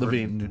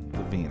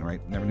 Levine, right?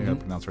 Never knew how to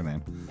pronounce her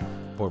name.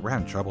 Boy, we're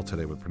having trouble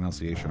today with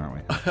pronunciation,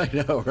 aren't we? I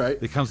know, right?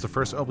 Becomes the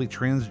first openly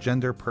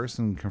transgender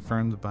person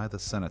confirmed by the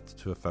Senate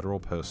to a federal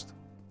post.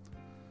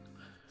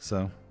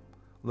 So,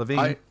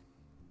 Levine.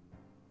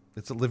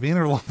 It's a Levine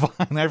or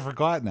Levine? I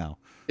forgot now.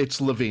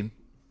 It's Levine.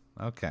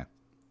 Okay.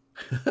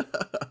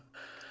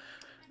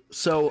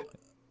 So,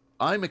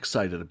 I'm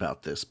excited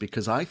about this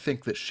because I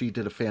think that she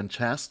did a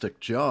fantastic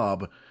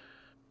job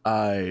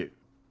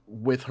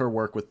with her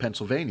work with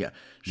Pennsylvania.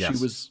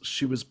 Yes.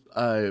 She was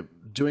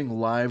doing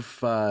live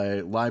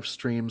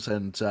streams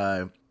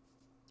and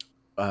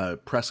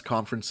press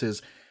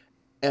conferences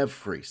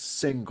every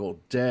single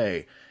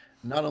day.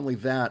 Not only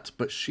that,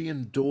 but she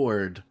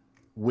endured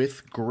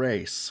with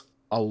grace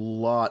a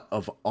lot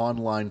of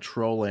online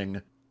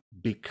trolling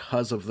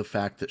because of the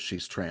fact that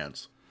she's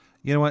trans.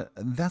 You know what?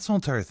 That's the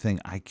entire thing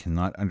I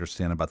cannot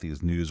understand about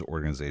these news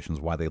organizations,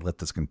 why they let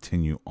this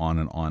continue on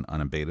and on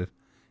unabated.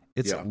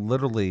 It's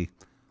literally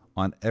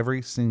on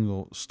every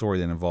single story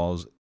that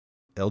involves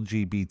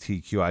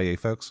LGBTQIA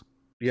folks.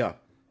 Yeah.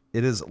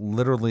 It is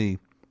literally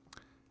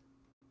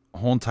a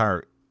whole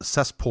entire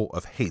cesspool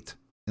of hate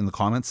in the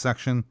comments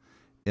section,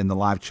 in the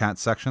live chat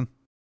section.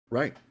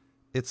 Right.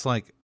 It's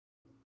like,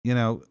 you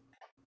know,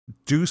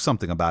 do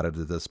something about it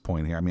at this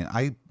point here. I mean,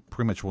 I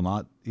pretty much will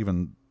not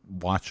even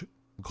watch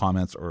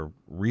comments or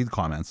read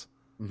comments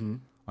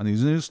on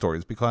these news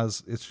stories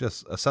because it's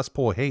just a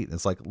cesspool of hate.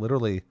 It's like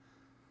literally,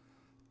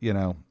 you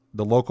know,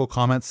 the local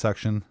comments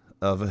section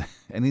of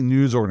any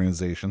news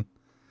organization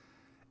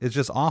is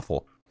just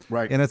awful.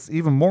 Right. And it's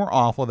even more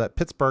awful that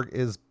Pittsburgh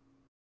is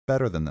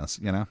better than this,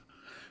 you know?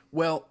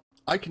 Well,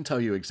 I can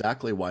tell you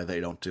exactly why they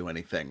don't do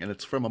anything, and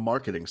it's from a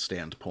marketing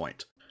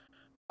standpoint.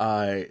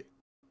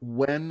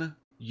 When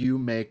you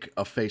make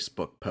a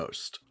Facebook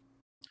post,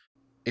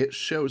 it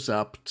shows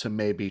up to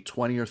maybe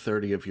 20 or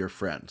 30 of your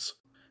friends.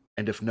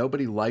 And if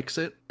nobody likes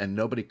it and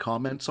nobody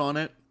comments on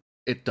it,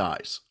 it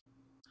dies.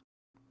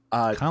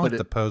 Kind of like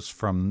the post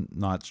from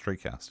Not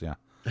Straightcast, yeah.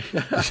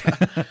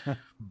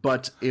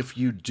 But if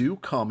you do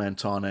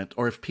comment on it,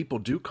 or if people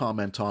do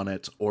comment on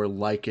it or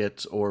like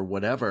it or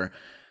whatever,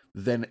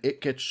 then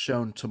it gets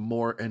shown to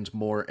more and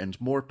more and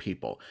more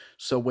people.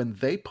 So when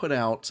they put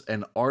out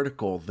an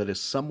article that is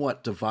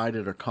somewhat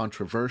divided or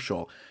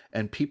controversial,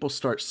 and people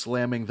start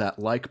slamming that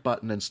like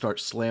button and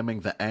start slamming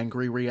the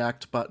angry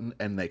react button,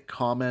 and they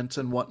comment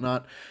and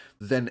whatnot,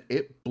 then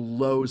it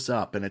blows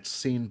up and it's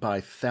seen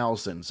by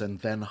thousands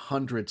and then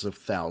hundreds of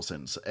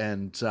thousands.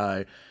 And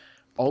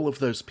all of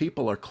those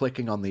people are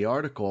clicking on the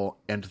article,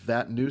 and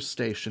that news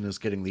station is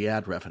getting the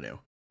ad revenue.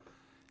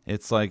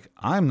 It's like,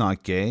 I'm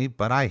not gay,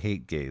 but I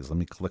hate gays. Let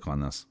me click on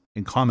this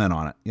and comment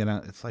on it. You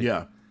know, it's like,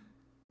 yeah.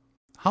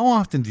 How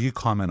often do you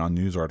comment on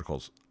news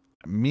articles?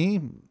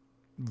 Me,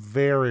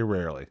 very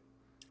rarely.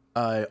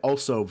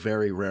 Also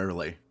very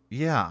rarely.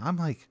 Yeah, I'm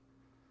like,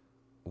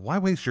 why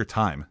waste your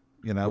time?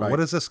 You know, Right. What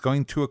is this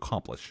going to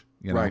accomplish?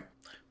 You know? Right.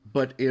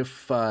 But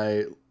if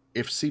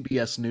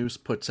CBS News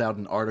puts out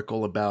an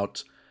article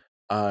about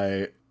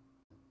a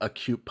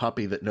cute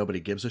puppy that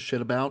nobody gives a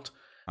shit about,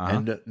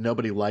 and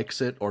nobody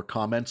likes it or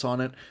comments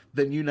on it,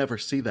 then you never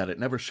see that. It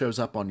never shows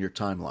up on your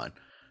timeline.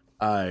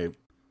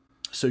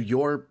 So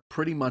you're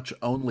pretty much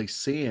only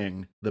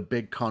seeing the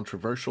big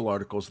controversial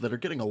articles that are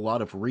getting a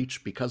lot of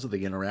reach because of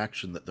the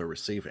interaction that they're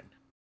receiving.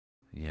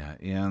 Yeah,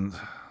 and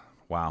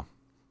wow.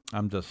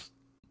 I'm just,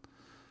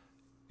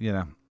 you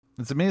know,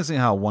 it's amazing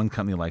how one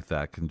company like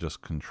that can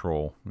just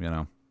control, you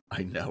know.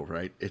 I know,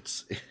 right?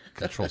 It's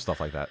control stuff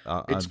like that.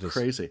 It's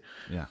crazy.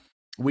 Yeah.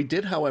 We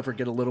did, however,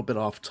 get a little bit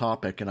off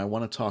topic, and I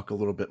want to talk a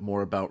little bit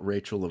more about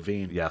Rachel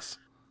Levine. Yes.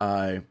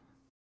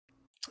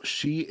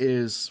 She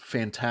is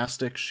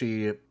fantastic.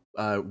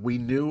 We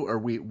knew, or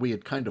we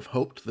had kind of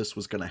hoped this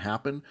was going to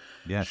happen.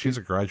 Yeah, she's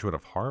a graduate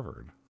of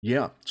Harvard.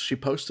 Yeah, she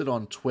posted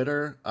on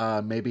Twitter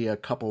maybe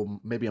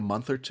a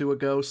month or two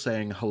ago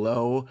saying,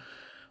 "Hello,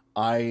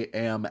 I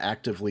am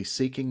actively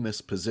seeking this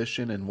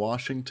position in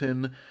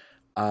Washington.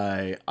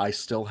 I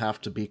still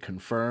have to be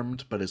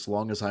confirmed, but as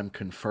long as I'm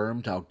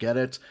confirmed, I'll get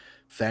it.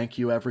 Thank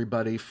you,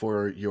 everybody,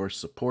 for your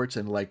support."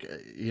 And, like,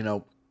 you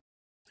know,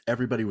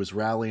 everybody was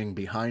rallying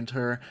behind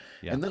her.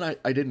 Yeah. And then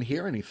I didn't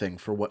hear anything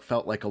for what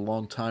felt like a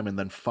long time. And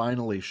then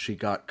finally she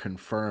got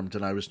confirmed.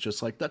 And I was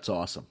just like, that's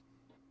awesome.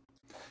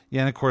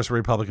 Yeah. And of course,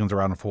 Republicans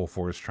are out in full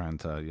force trying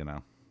to, you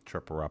know,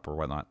 trip her up or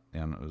whatnot.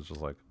 And it was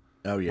just like,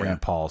 oh, yeah.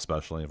 Rand Paul,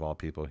 especially, of all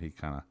people, he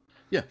kind of,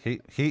 yeah,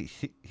 he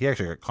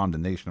actually got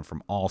condemnation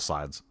from all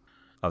sides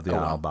of the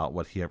aisle about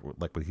what he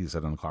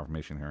said in the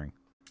confirmation hearing.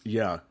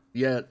 Yeah.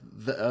 Yeah.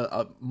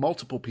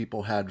 Multiple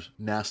people had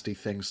nasty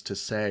things to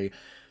say.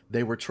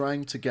 They were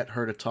trying to get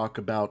her to talk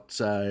about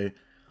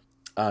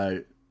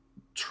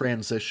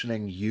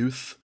transitioning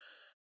youth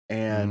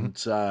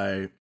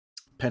and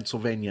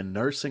Pennsylvania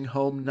nursing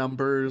home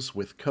numbers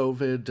with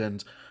COVID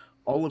and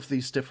all of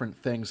these different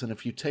things. And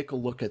if you take a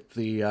look at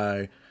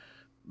the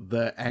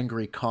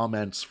angry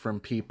comments from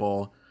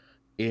people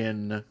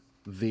in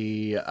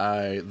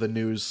the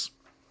news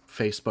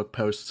Facebook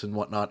posts and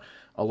whatnot,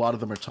 a lot of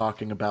them are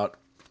talking about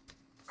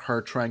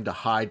her trying to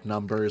hide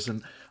numbers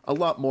and a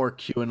lot more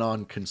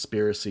QAnon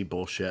conspiracy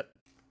bullshit.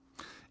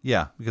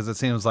 Yeah, because it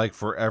seems like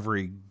for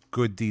every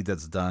good deed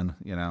that's done,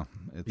 you know,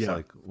 it's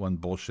like one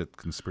bullshit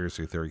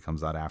conspiracy theory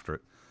comes out after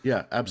it.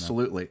 Yeah,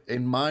 absolutely. You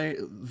know?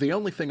 The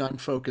only thing I'm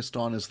focused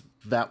on is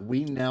that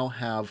we now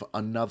have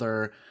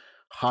another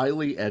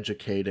highly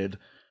educated,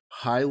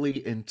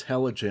 highly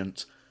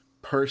intelligent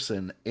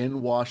person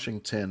in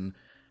Washington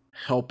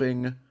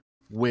helping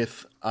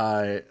with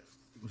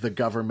the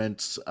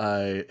government's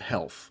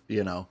health,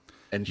 you know,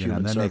 and human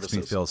services. And that makes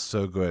me feel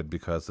so good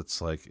because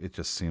it's like, it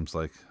just seems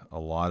like a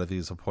lot of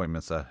these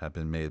appointments that have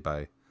been made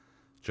by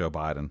Joe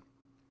Biden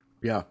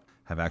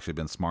have actually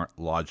been smart,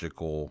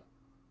 logical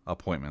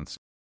appointments.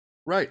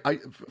 Right.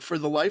 For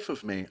the life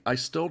of me, I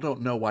still don't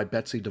know why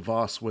Betsy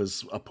DeVos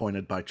was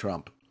appointed by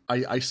Trump.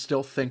 I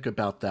still think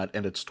about that,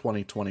 and it's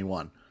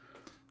 2021.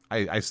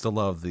 I still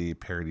love the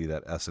parody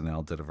that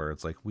SNL did of her.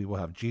 It's like, we will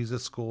have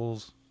Jesus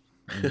schools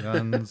and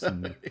guns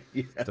and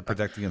to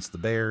protect against the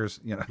bears.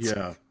 You know,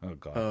 Yeah. like, oh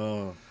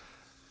God.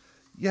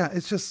 Yeah,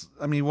 it's just,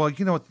 I mean, well,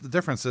 you know what the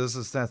difference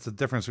is that's the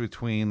difference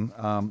between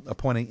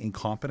appointing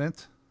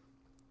incompetent,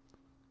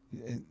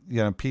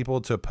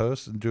 people to a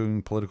post and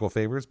doing political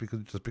favors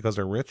because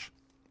they're rich.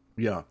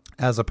 Yeah.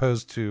 As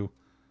opposed to,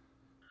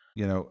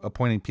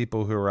 appointing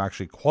people who are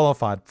actually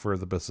qualified for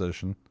the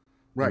position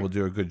and will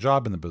do a good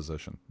job in the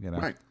position,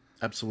 Right.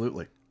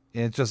 Absolutely.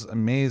 And it's just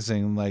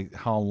amazing, like,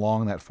 how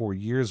long that 4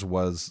 years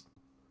was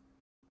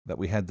that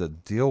we had to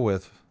deal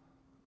with,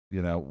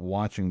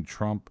 watching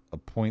Trump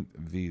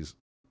appoint these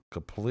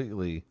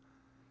completely,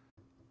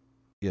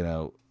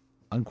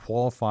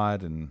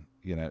 unqualified and,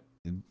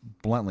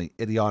 bluntly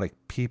idiotic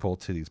people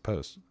to these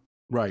posts.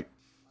 Right.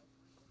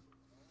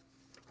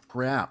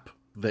 Crap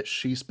that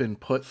she's been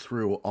put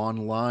through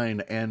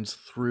online and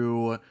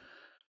through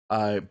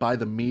by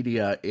the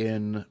media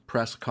in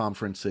press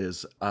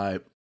conferences.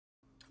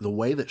 The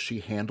way that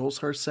she handles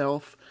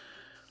herself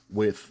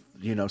with,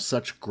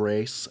 such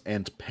grace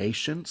and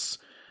patience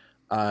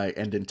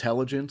and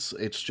intelligence,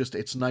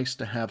 it's nice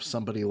to have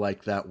somebody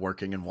like that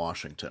working in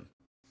Washington.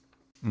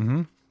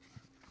 Mm-hmm.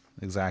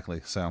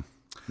 Exactly. So,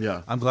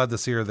 yeah, I'm glad to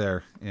see her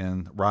there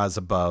and rise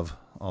above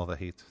all the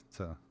hate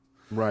to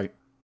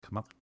come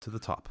up to the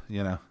top,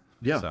 Yeah.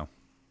 So,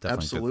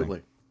 definitely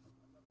absolutely.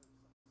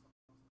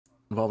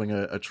 Involving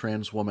a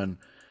trans woman,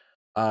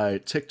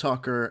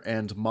 TikToker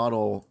and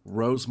model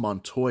Rose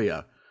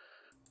Montoya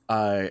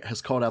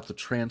has called out the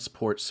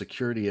Transport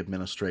Security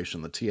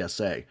Administration, the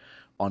TSA,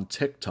 on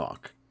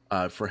TikTok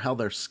for how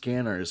their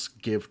scanners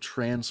give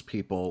trans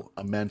people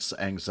immense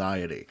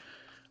anxiety.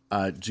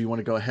 Do you want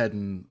to go ahead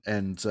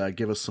and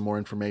give us some more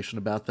information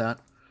about that?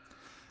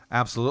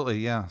 Absolutely,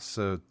 yeah.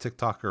 So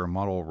TikToker and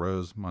model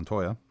Rose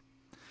Montoya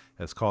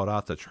has called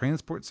out the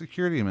Transport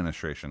Security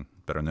Administration,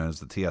 better known as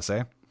the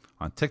TSA,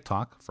 on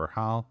TikTok for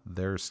how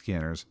their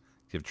scanners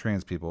give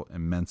trans people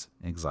immense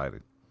anxiety.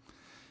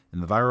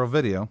 In the viral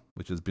video,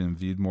 which has been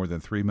viewed more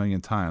than 3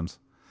 million times,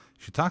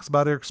 she talks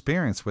about her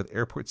experience with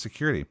airport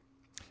security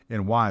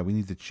and why we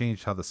need to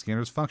change how the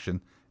scanners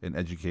function and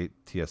educate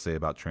TSA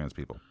about trans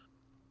people.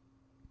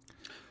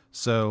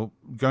 So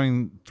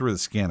going through the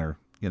scanner,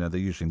 they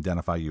usually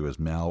identify you as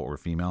male or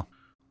female.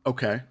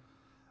 Okay.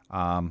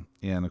 And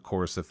of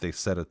course, if they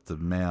set it to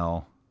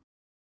male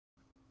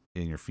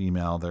and you're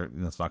female,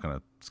 it's not going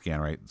to scan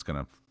right. It's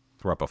going to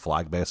throw up a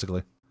flag,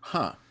 basically.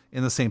 Huh.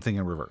 And the same thing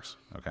in reverse.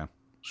 Okay.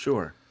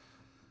 Sure.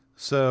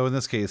 So in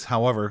this case,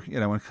 however,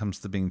 when it comes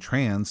to being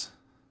trans,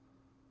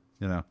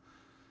 the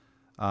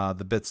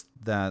bits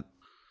that,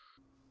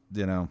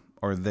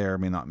 are there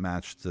may not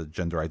match the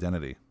gender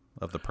identity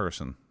of the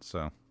person.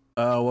 So.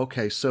 Oh,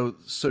 okay. So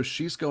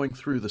she's going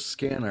through the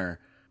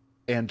scanner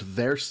and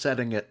they're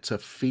setting it to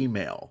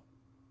female.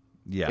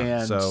 Yeah.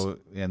 And so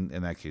in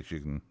that case, you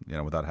can,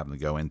 without having to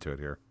go into it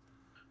here,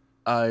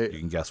 you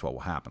can guess what will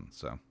happen.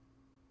 So.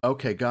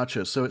 Okay,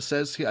 gotcha. So it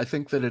says here, I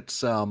think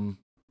it's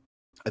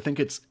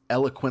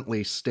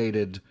eloquently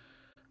stated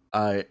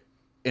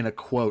in a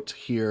quote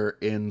here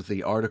in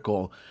the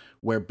article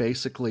where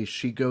basically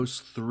she goes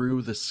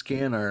through the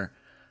scanner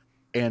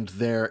and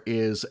there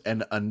is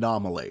an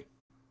anomaly.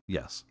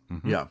 Yes.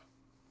 Mm-hmm. Yeah.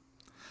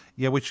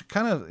 Yeah, which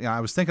kind of,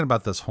 I was thinking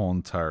about this whole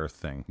entire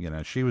thing.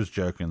 She was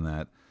joking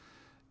that,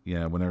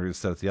 whenever you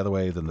set it the other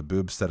way, then the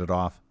boobs set it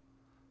off,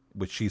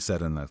 which she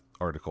said in the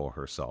article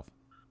herself.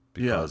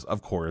 Because,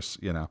 of course,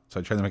 so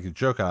I tried to make a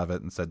joke out of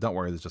it and said, don't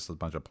worry, there's just a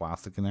bunch of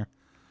plastic in there.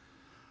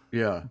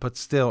 Yeah. But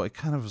still, it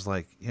kind of was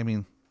like,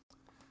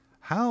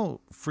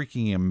 how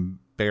freaking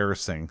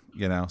embarrassing,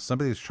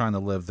 somebody's trying to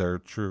live their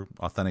true,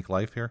 authentic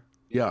life here.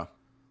 Yeah.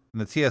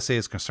 And the TSA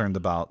is concerned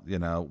about,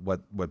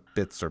 what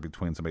bits are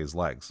between somebody's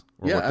legs,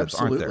 or what bits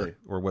absolutely. aren't there,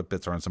 or what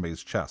bits are on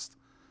somebody's chest.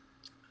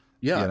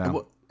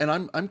 Yeah, and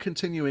I'm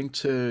continuing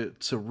to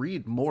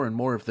read more and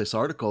more of this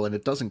article, and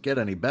it doesn't get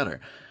any better.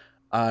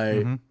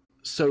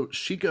 So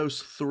she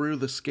goes through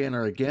the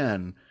scanner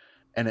again,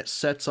 and it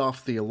sets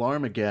off the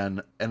alarm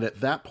again. And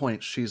at that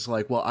point, she's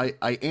like, "Well,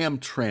 I am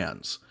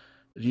trans.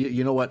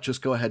 You know what?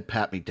 Just go ahead,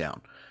 pat me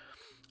down."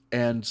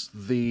 And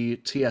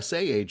the TSA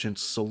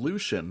agent's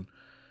solution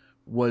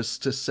was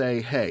to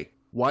say, "Hey,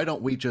 why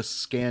don't we just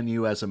scan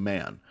you as a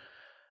man?"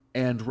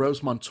 And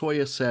Rose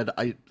Montoya said,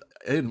 I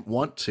didn't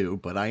want to,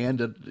 but I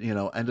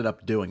ended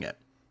up doing it.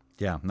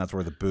 Yeah, and that's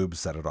where the boobs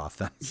set it off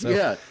then. So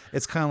yeah.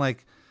 It's kind of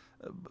like,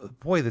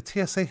 boy, the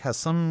TSA has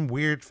some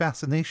weird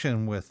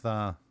fascination with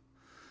the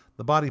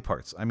body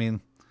parts. I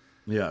mean,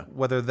 yeah,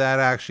 whether that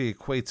actually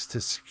equates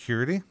to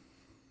security,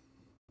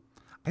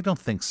 I don't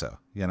think so,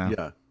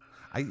 Yeah.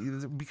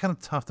 It'd be kind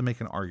of tough to make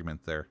an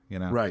argument there,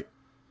 Right.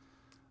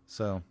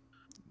 So,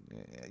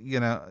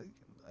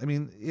 I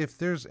mean, if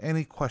there's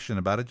any question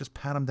about it, just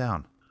pat them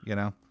down,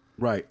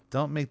 Right.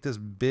 Don't make this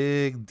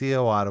big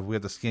deal out of we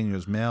have to scan you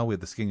as male, we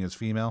have to scan you as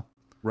female.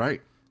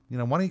 Right.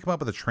 Why don't you come up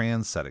with a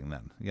trans setting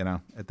then,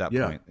 at that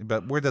Yeah. point?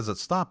 But where does it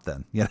stop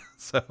then?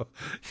 So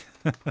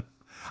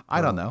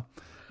I don't know.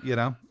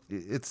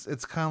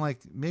 It's kind of like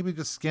maybe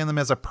just scan them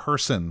as a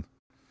person.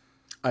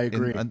 I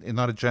agree. And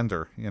not a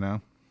gender,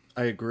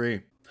 I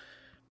agree.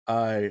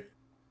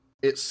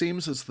 It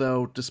seems as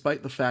though,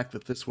 despite the fact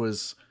that this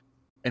was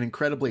an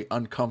incredibly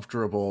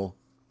uncomfortable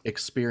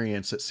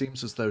experience, it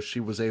seems as though she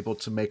was able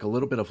to make a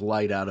little bit of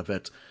light out of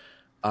it.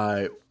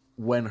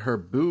 When her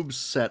boobs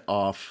set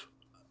off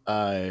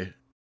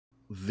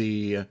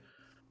the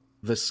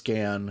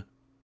scan,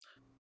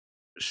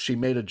 she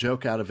made a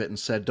joke out of it and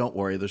said, "Don't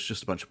worry, there's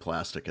just a bunch of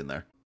plastic in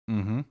there."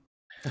 Mm-hmm.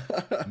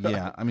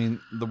 Yeah, I mean,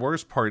 the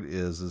worst part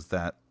is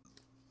that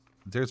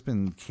there's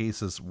been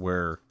cases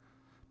where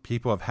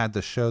people have had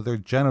to show their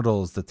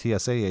genitals to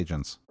TSA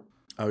agents.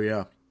 Oh,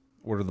 yeah.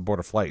 Or to the Board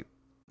of Flight.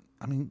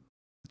 I mean,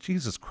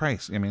 Jesus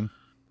Christ. I mean,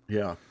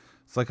 yeah.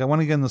 It's like, I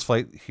want to get in this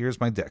flight. Here's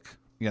my dick.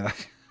 Yeah.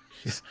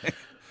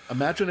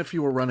 Imagine if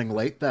you were running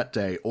late that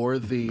day, or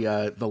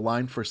the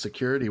line for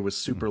security was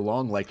super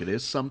long, like it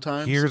is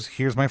sometimes.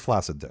 Here's my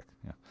flaccid dick.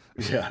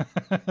 Yeah.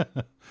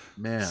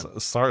 Man.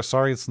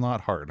 Sorry, it's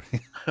not hard.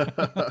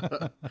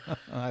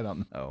 I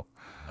don't know.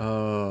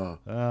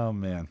 Oh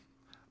man.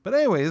 But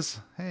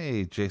anyways,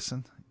 hey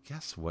Jason,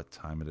 guess what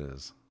time it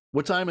is?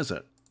 What time is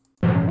it?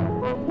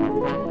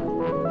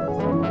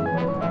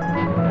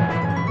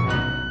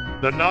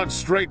 The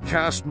non-straight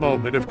cast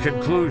moment of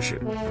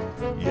conclusion.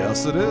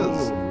 Yes, it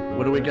is.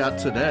 What do we got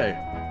today?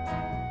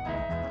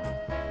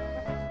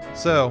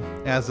 So,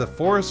 as the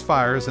forest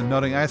fires and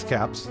melting ice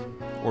caps,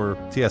 or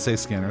TSA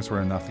scanners, were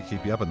enough to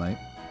keep you up at night,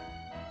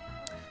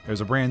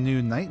 there's a brand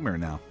new nightmare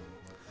now.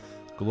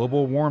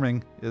 Global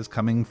warming is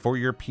coming for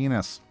your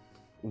penis.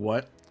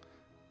 What?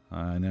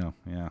 I know,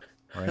 yeah,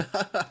 right?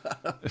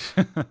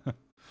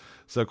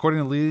 So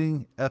according to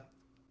leading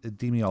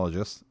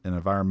epidemiologist and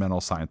environmental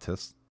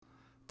scientist,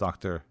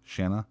 Dr.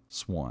 Shanna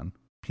Swan,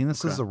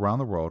 penises around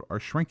the world are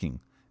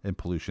shrinking and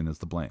pollution is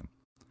to blame.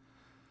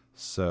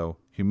 So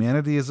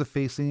humanity is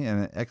facing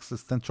an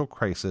existential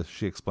crisis,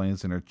 she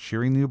explains in her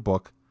cheering new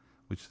book,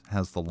 which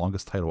has the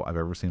longest title I've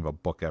ever seen of a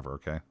book ever,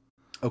 okay?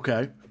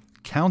 Okay.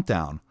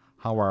 Countdown,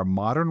 how our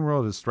modern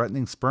world is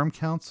threatening sperm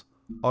counts,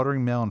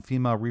 altering male and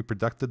female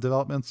reproductive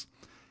developments,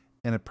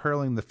 and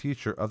imperiling the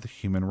future of the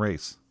human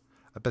race.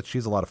 I bet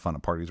she's a lot of fun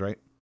at parties, right?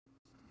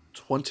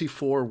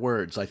 24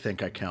 words, I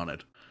think I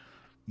counted.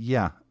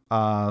 Yeah.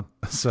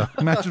 So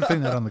imagine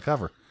putting that on the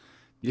cover.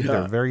 Yeah.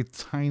 Either very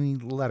tiny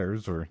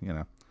letters or,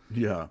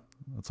 Yeah.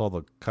 That's all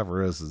the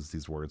cover is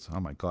these words. Oh,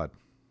 my God.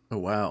 Oh,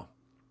 wow.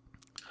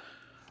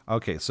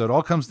 Okay, so it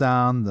all comes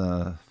down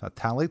to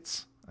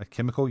phthalates, a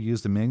chemical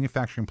used in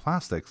manufacturing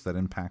plastics that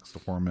impacts the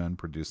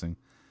hormone-producing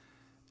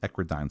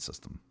eccrine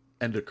system.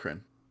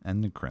 Endocrine,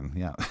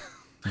 yeah.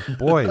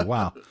 Boy,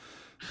 wow.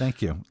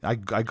 Thank you. I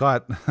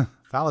got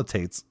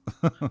phthalates.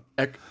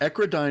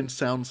 Eccrine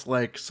sounds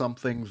like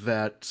something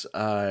that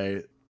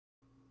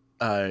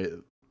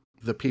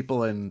the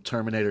people in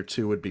Terminator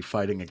 2 would be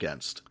fighting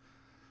against.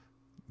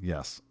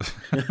 Yes.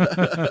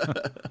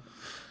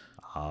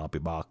 I'll be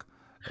back.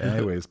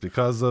 Anyways,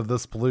 because of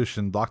this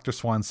pollution, Dr.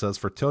 Swan says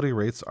fertility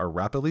rates are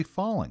rapidly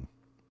falling,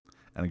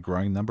 and a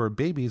growing number of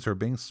babies are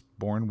being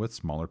born with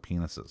smaller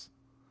penises.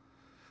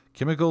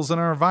 Chemicals in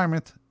our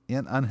environment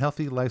and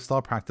unhealthy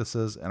lifestyle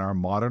practices in our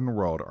modern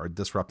world are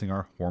disrupting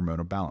our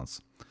hormonal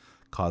balance,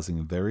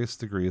 causing various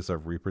degrees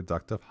of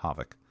reproductive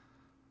havoc,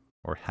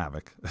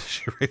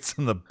 she writes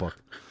in the book.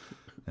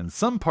 In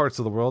some parts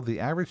of the world, the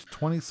average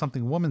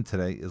 20-something woman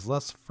today is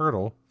less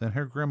fertile than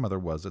her grandmother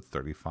was at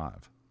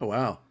 35. Oh,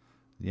 wow.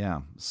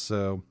 Yeah,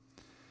 so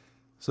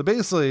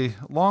basically,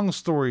 long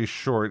story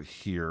short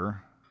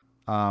here,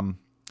 the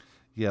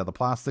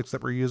plastics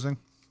that we're using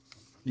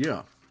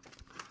are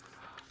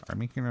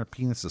making our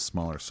penises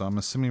smaller. So I'm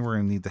assuming we're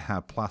going to need to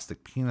have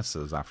plastic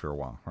penises after a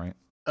while, right?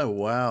 Oh,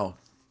 wow.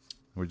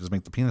 We just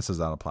make the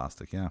penises out of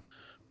plastic, yeah.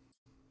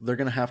 They're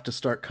going to have to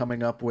start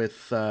coming up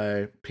with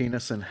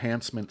penis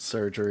enhancement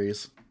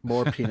surgeries.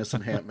 More penis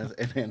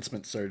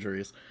enhancement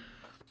surgeries.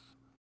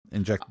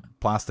 Inject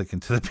plastic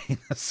into the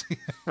penis.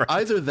 Right.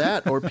 Either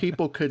that, or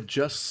people could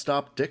just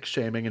stop dick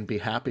shaming and be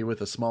happy with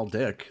a small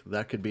dick.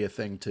 That could be a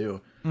thing, too.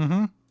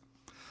 Mm-hmm.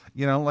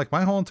 Like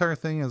my whole entire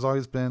thing has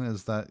always been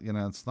is that,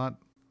 it's not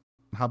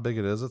how big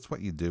it is. It's what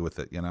you do with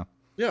it, Yeah.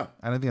 And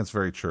I think that's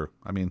very true.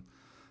 I mean,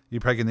 you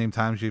probably can name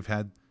times you've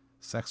had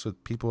sex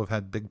with people who've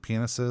had big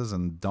penises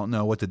and don't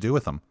know what to do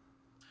with them.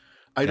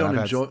 I don't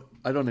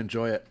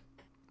enjoy it.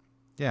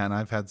 Yeah, and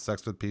I've had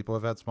sex with people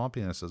who've had small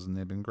penises and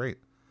they've been great.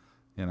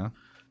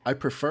 I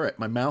prefer it.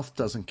 My mouth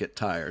doesn't get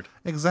tired.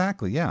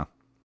 Exactly, yeah.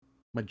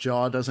 My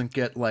jaw doesn't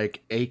get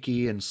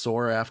achy and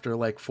sore after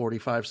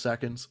 45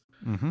 seconds.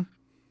 Mm-hmm.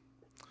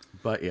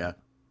 But yeah.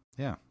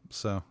 Yeah.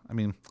 So, I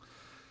mean,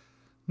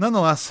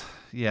 nonetheless,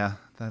 yeah,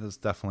 that is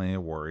definitely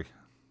a worry.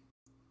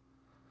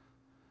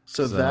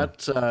 So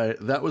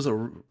that was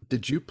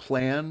did you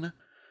plan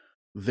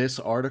this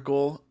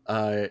article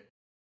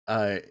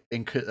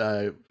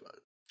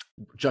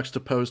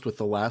juxtaposed with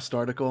the last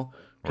article?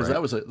 Because that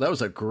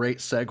was a great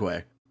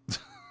segue.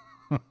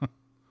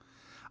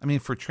 I mean,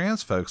 for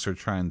trans folks who are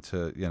trying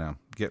to,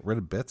 get rid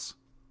of bits,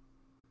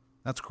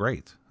 That's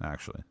great,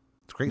 actually.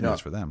 It's great news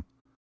for them.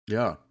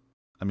 Yeah.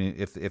 I mean,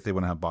 if they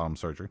want to have bottom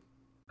surgery.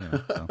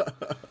 So.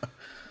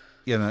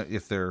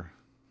 If they're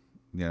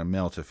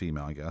male to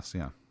female, I guess.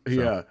 Yeah.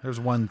 So there's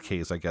one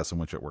case, I guess, in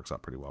which it works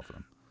out pretty well for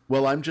them.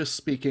 Well, I'm just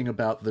speaking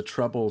about the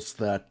troubles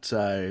that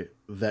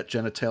that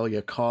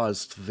genitalia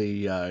caused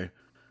the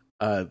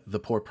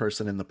poor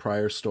person in the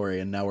prior story,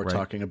 and now we're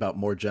talking about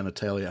more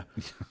genitalia.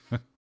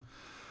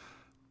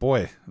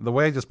 Boy, the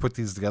way I just put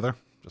these together,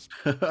 just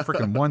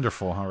freaking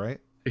wonderful, all right?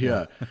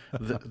 Yeah,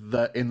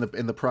 in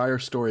the prior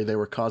story they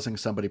were causing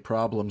somebody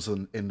problems,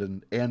 and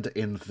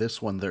in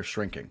this one they're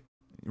shrinking.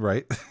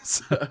 Right.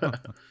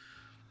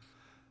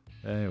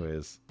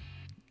 Anyways,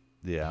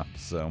 yeah.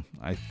 So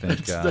I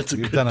think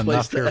we've done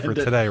enough here for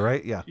today,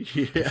 right? Yeah.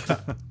 Yeah.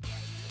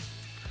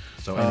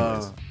 So,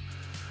 anyways,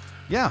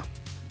 yeah.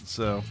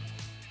 So,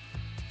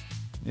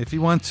 if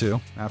you want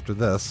to, after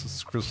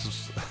this,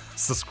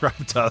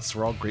 subscribe to us.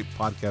 We're all great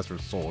podcasts are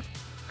sold.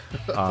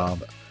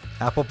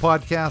 Apple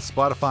Podcasts,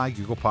 Spotify,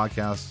 Google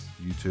Podcasts,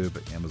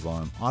 YouTube,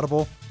 Amazon,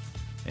 Audible,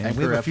 and Anchor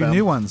we have a few FM.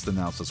 new ones to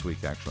announce this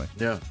week, actually.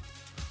 Yeah.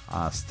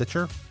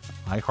 Stitcher,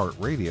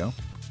 iHeartRadio,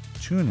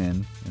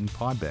 TuneIn, and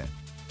Podbay.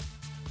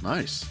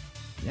 Nice.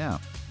 Yeah.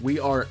 We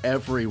are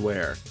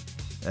everywhere.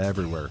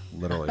 Everywhere,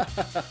 literally.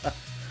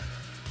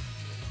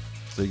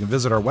 So you can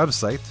visit our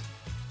website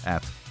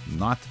at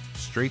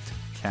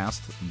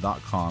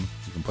notstraightcast.com.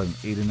 You can put an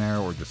 8 in there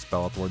or just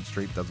spell out the word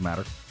straight, doesn't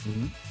matter.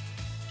 Mm-hmm. You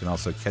can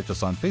also catch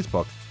us on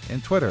Facebook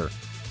and Twitter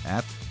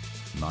at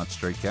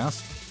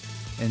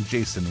notstraightcast. And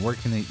Jason, where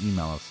can they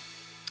email us?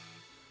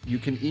 You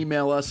can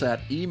email us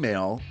at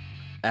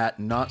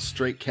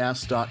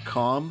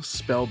email@notstraightcast.com,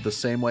 spelled the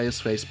same way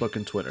as Facebook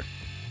and Twitter.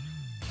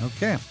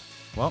 Okay.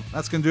 Well,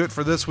 that's going to do it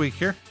for this week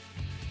here.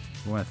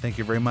 We want to thank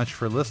you very much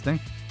for listening.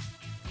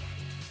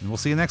 And we'll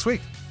see you next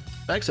week.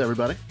 Thanks,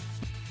 everybody.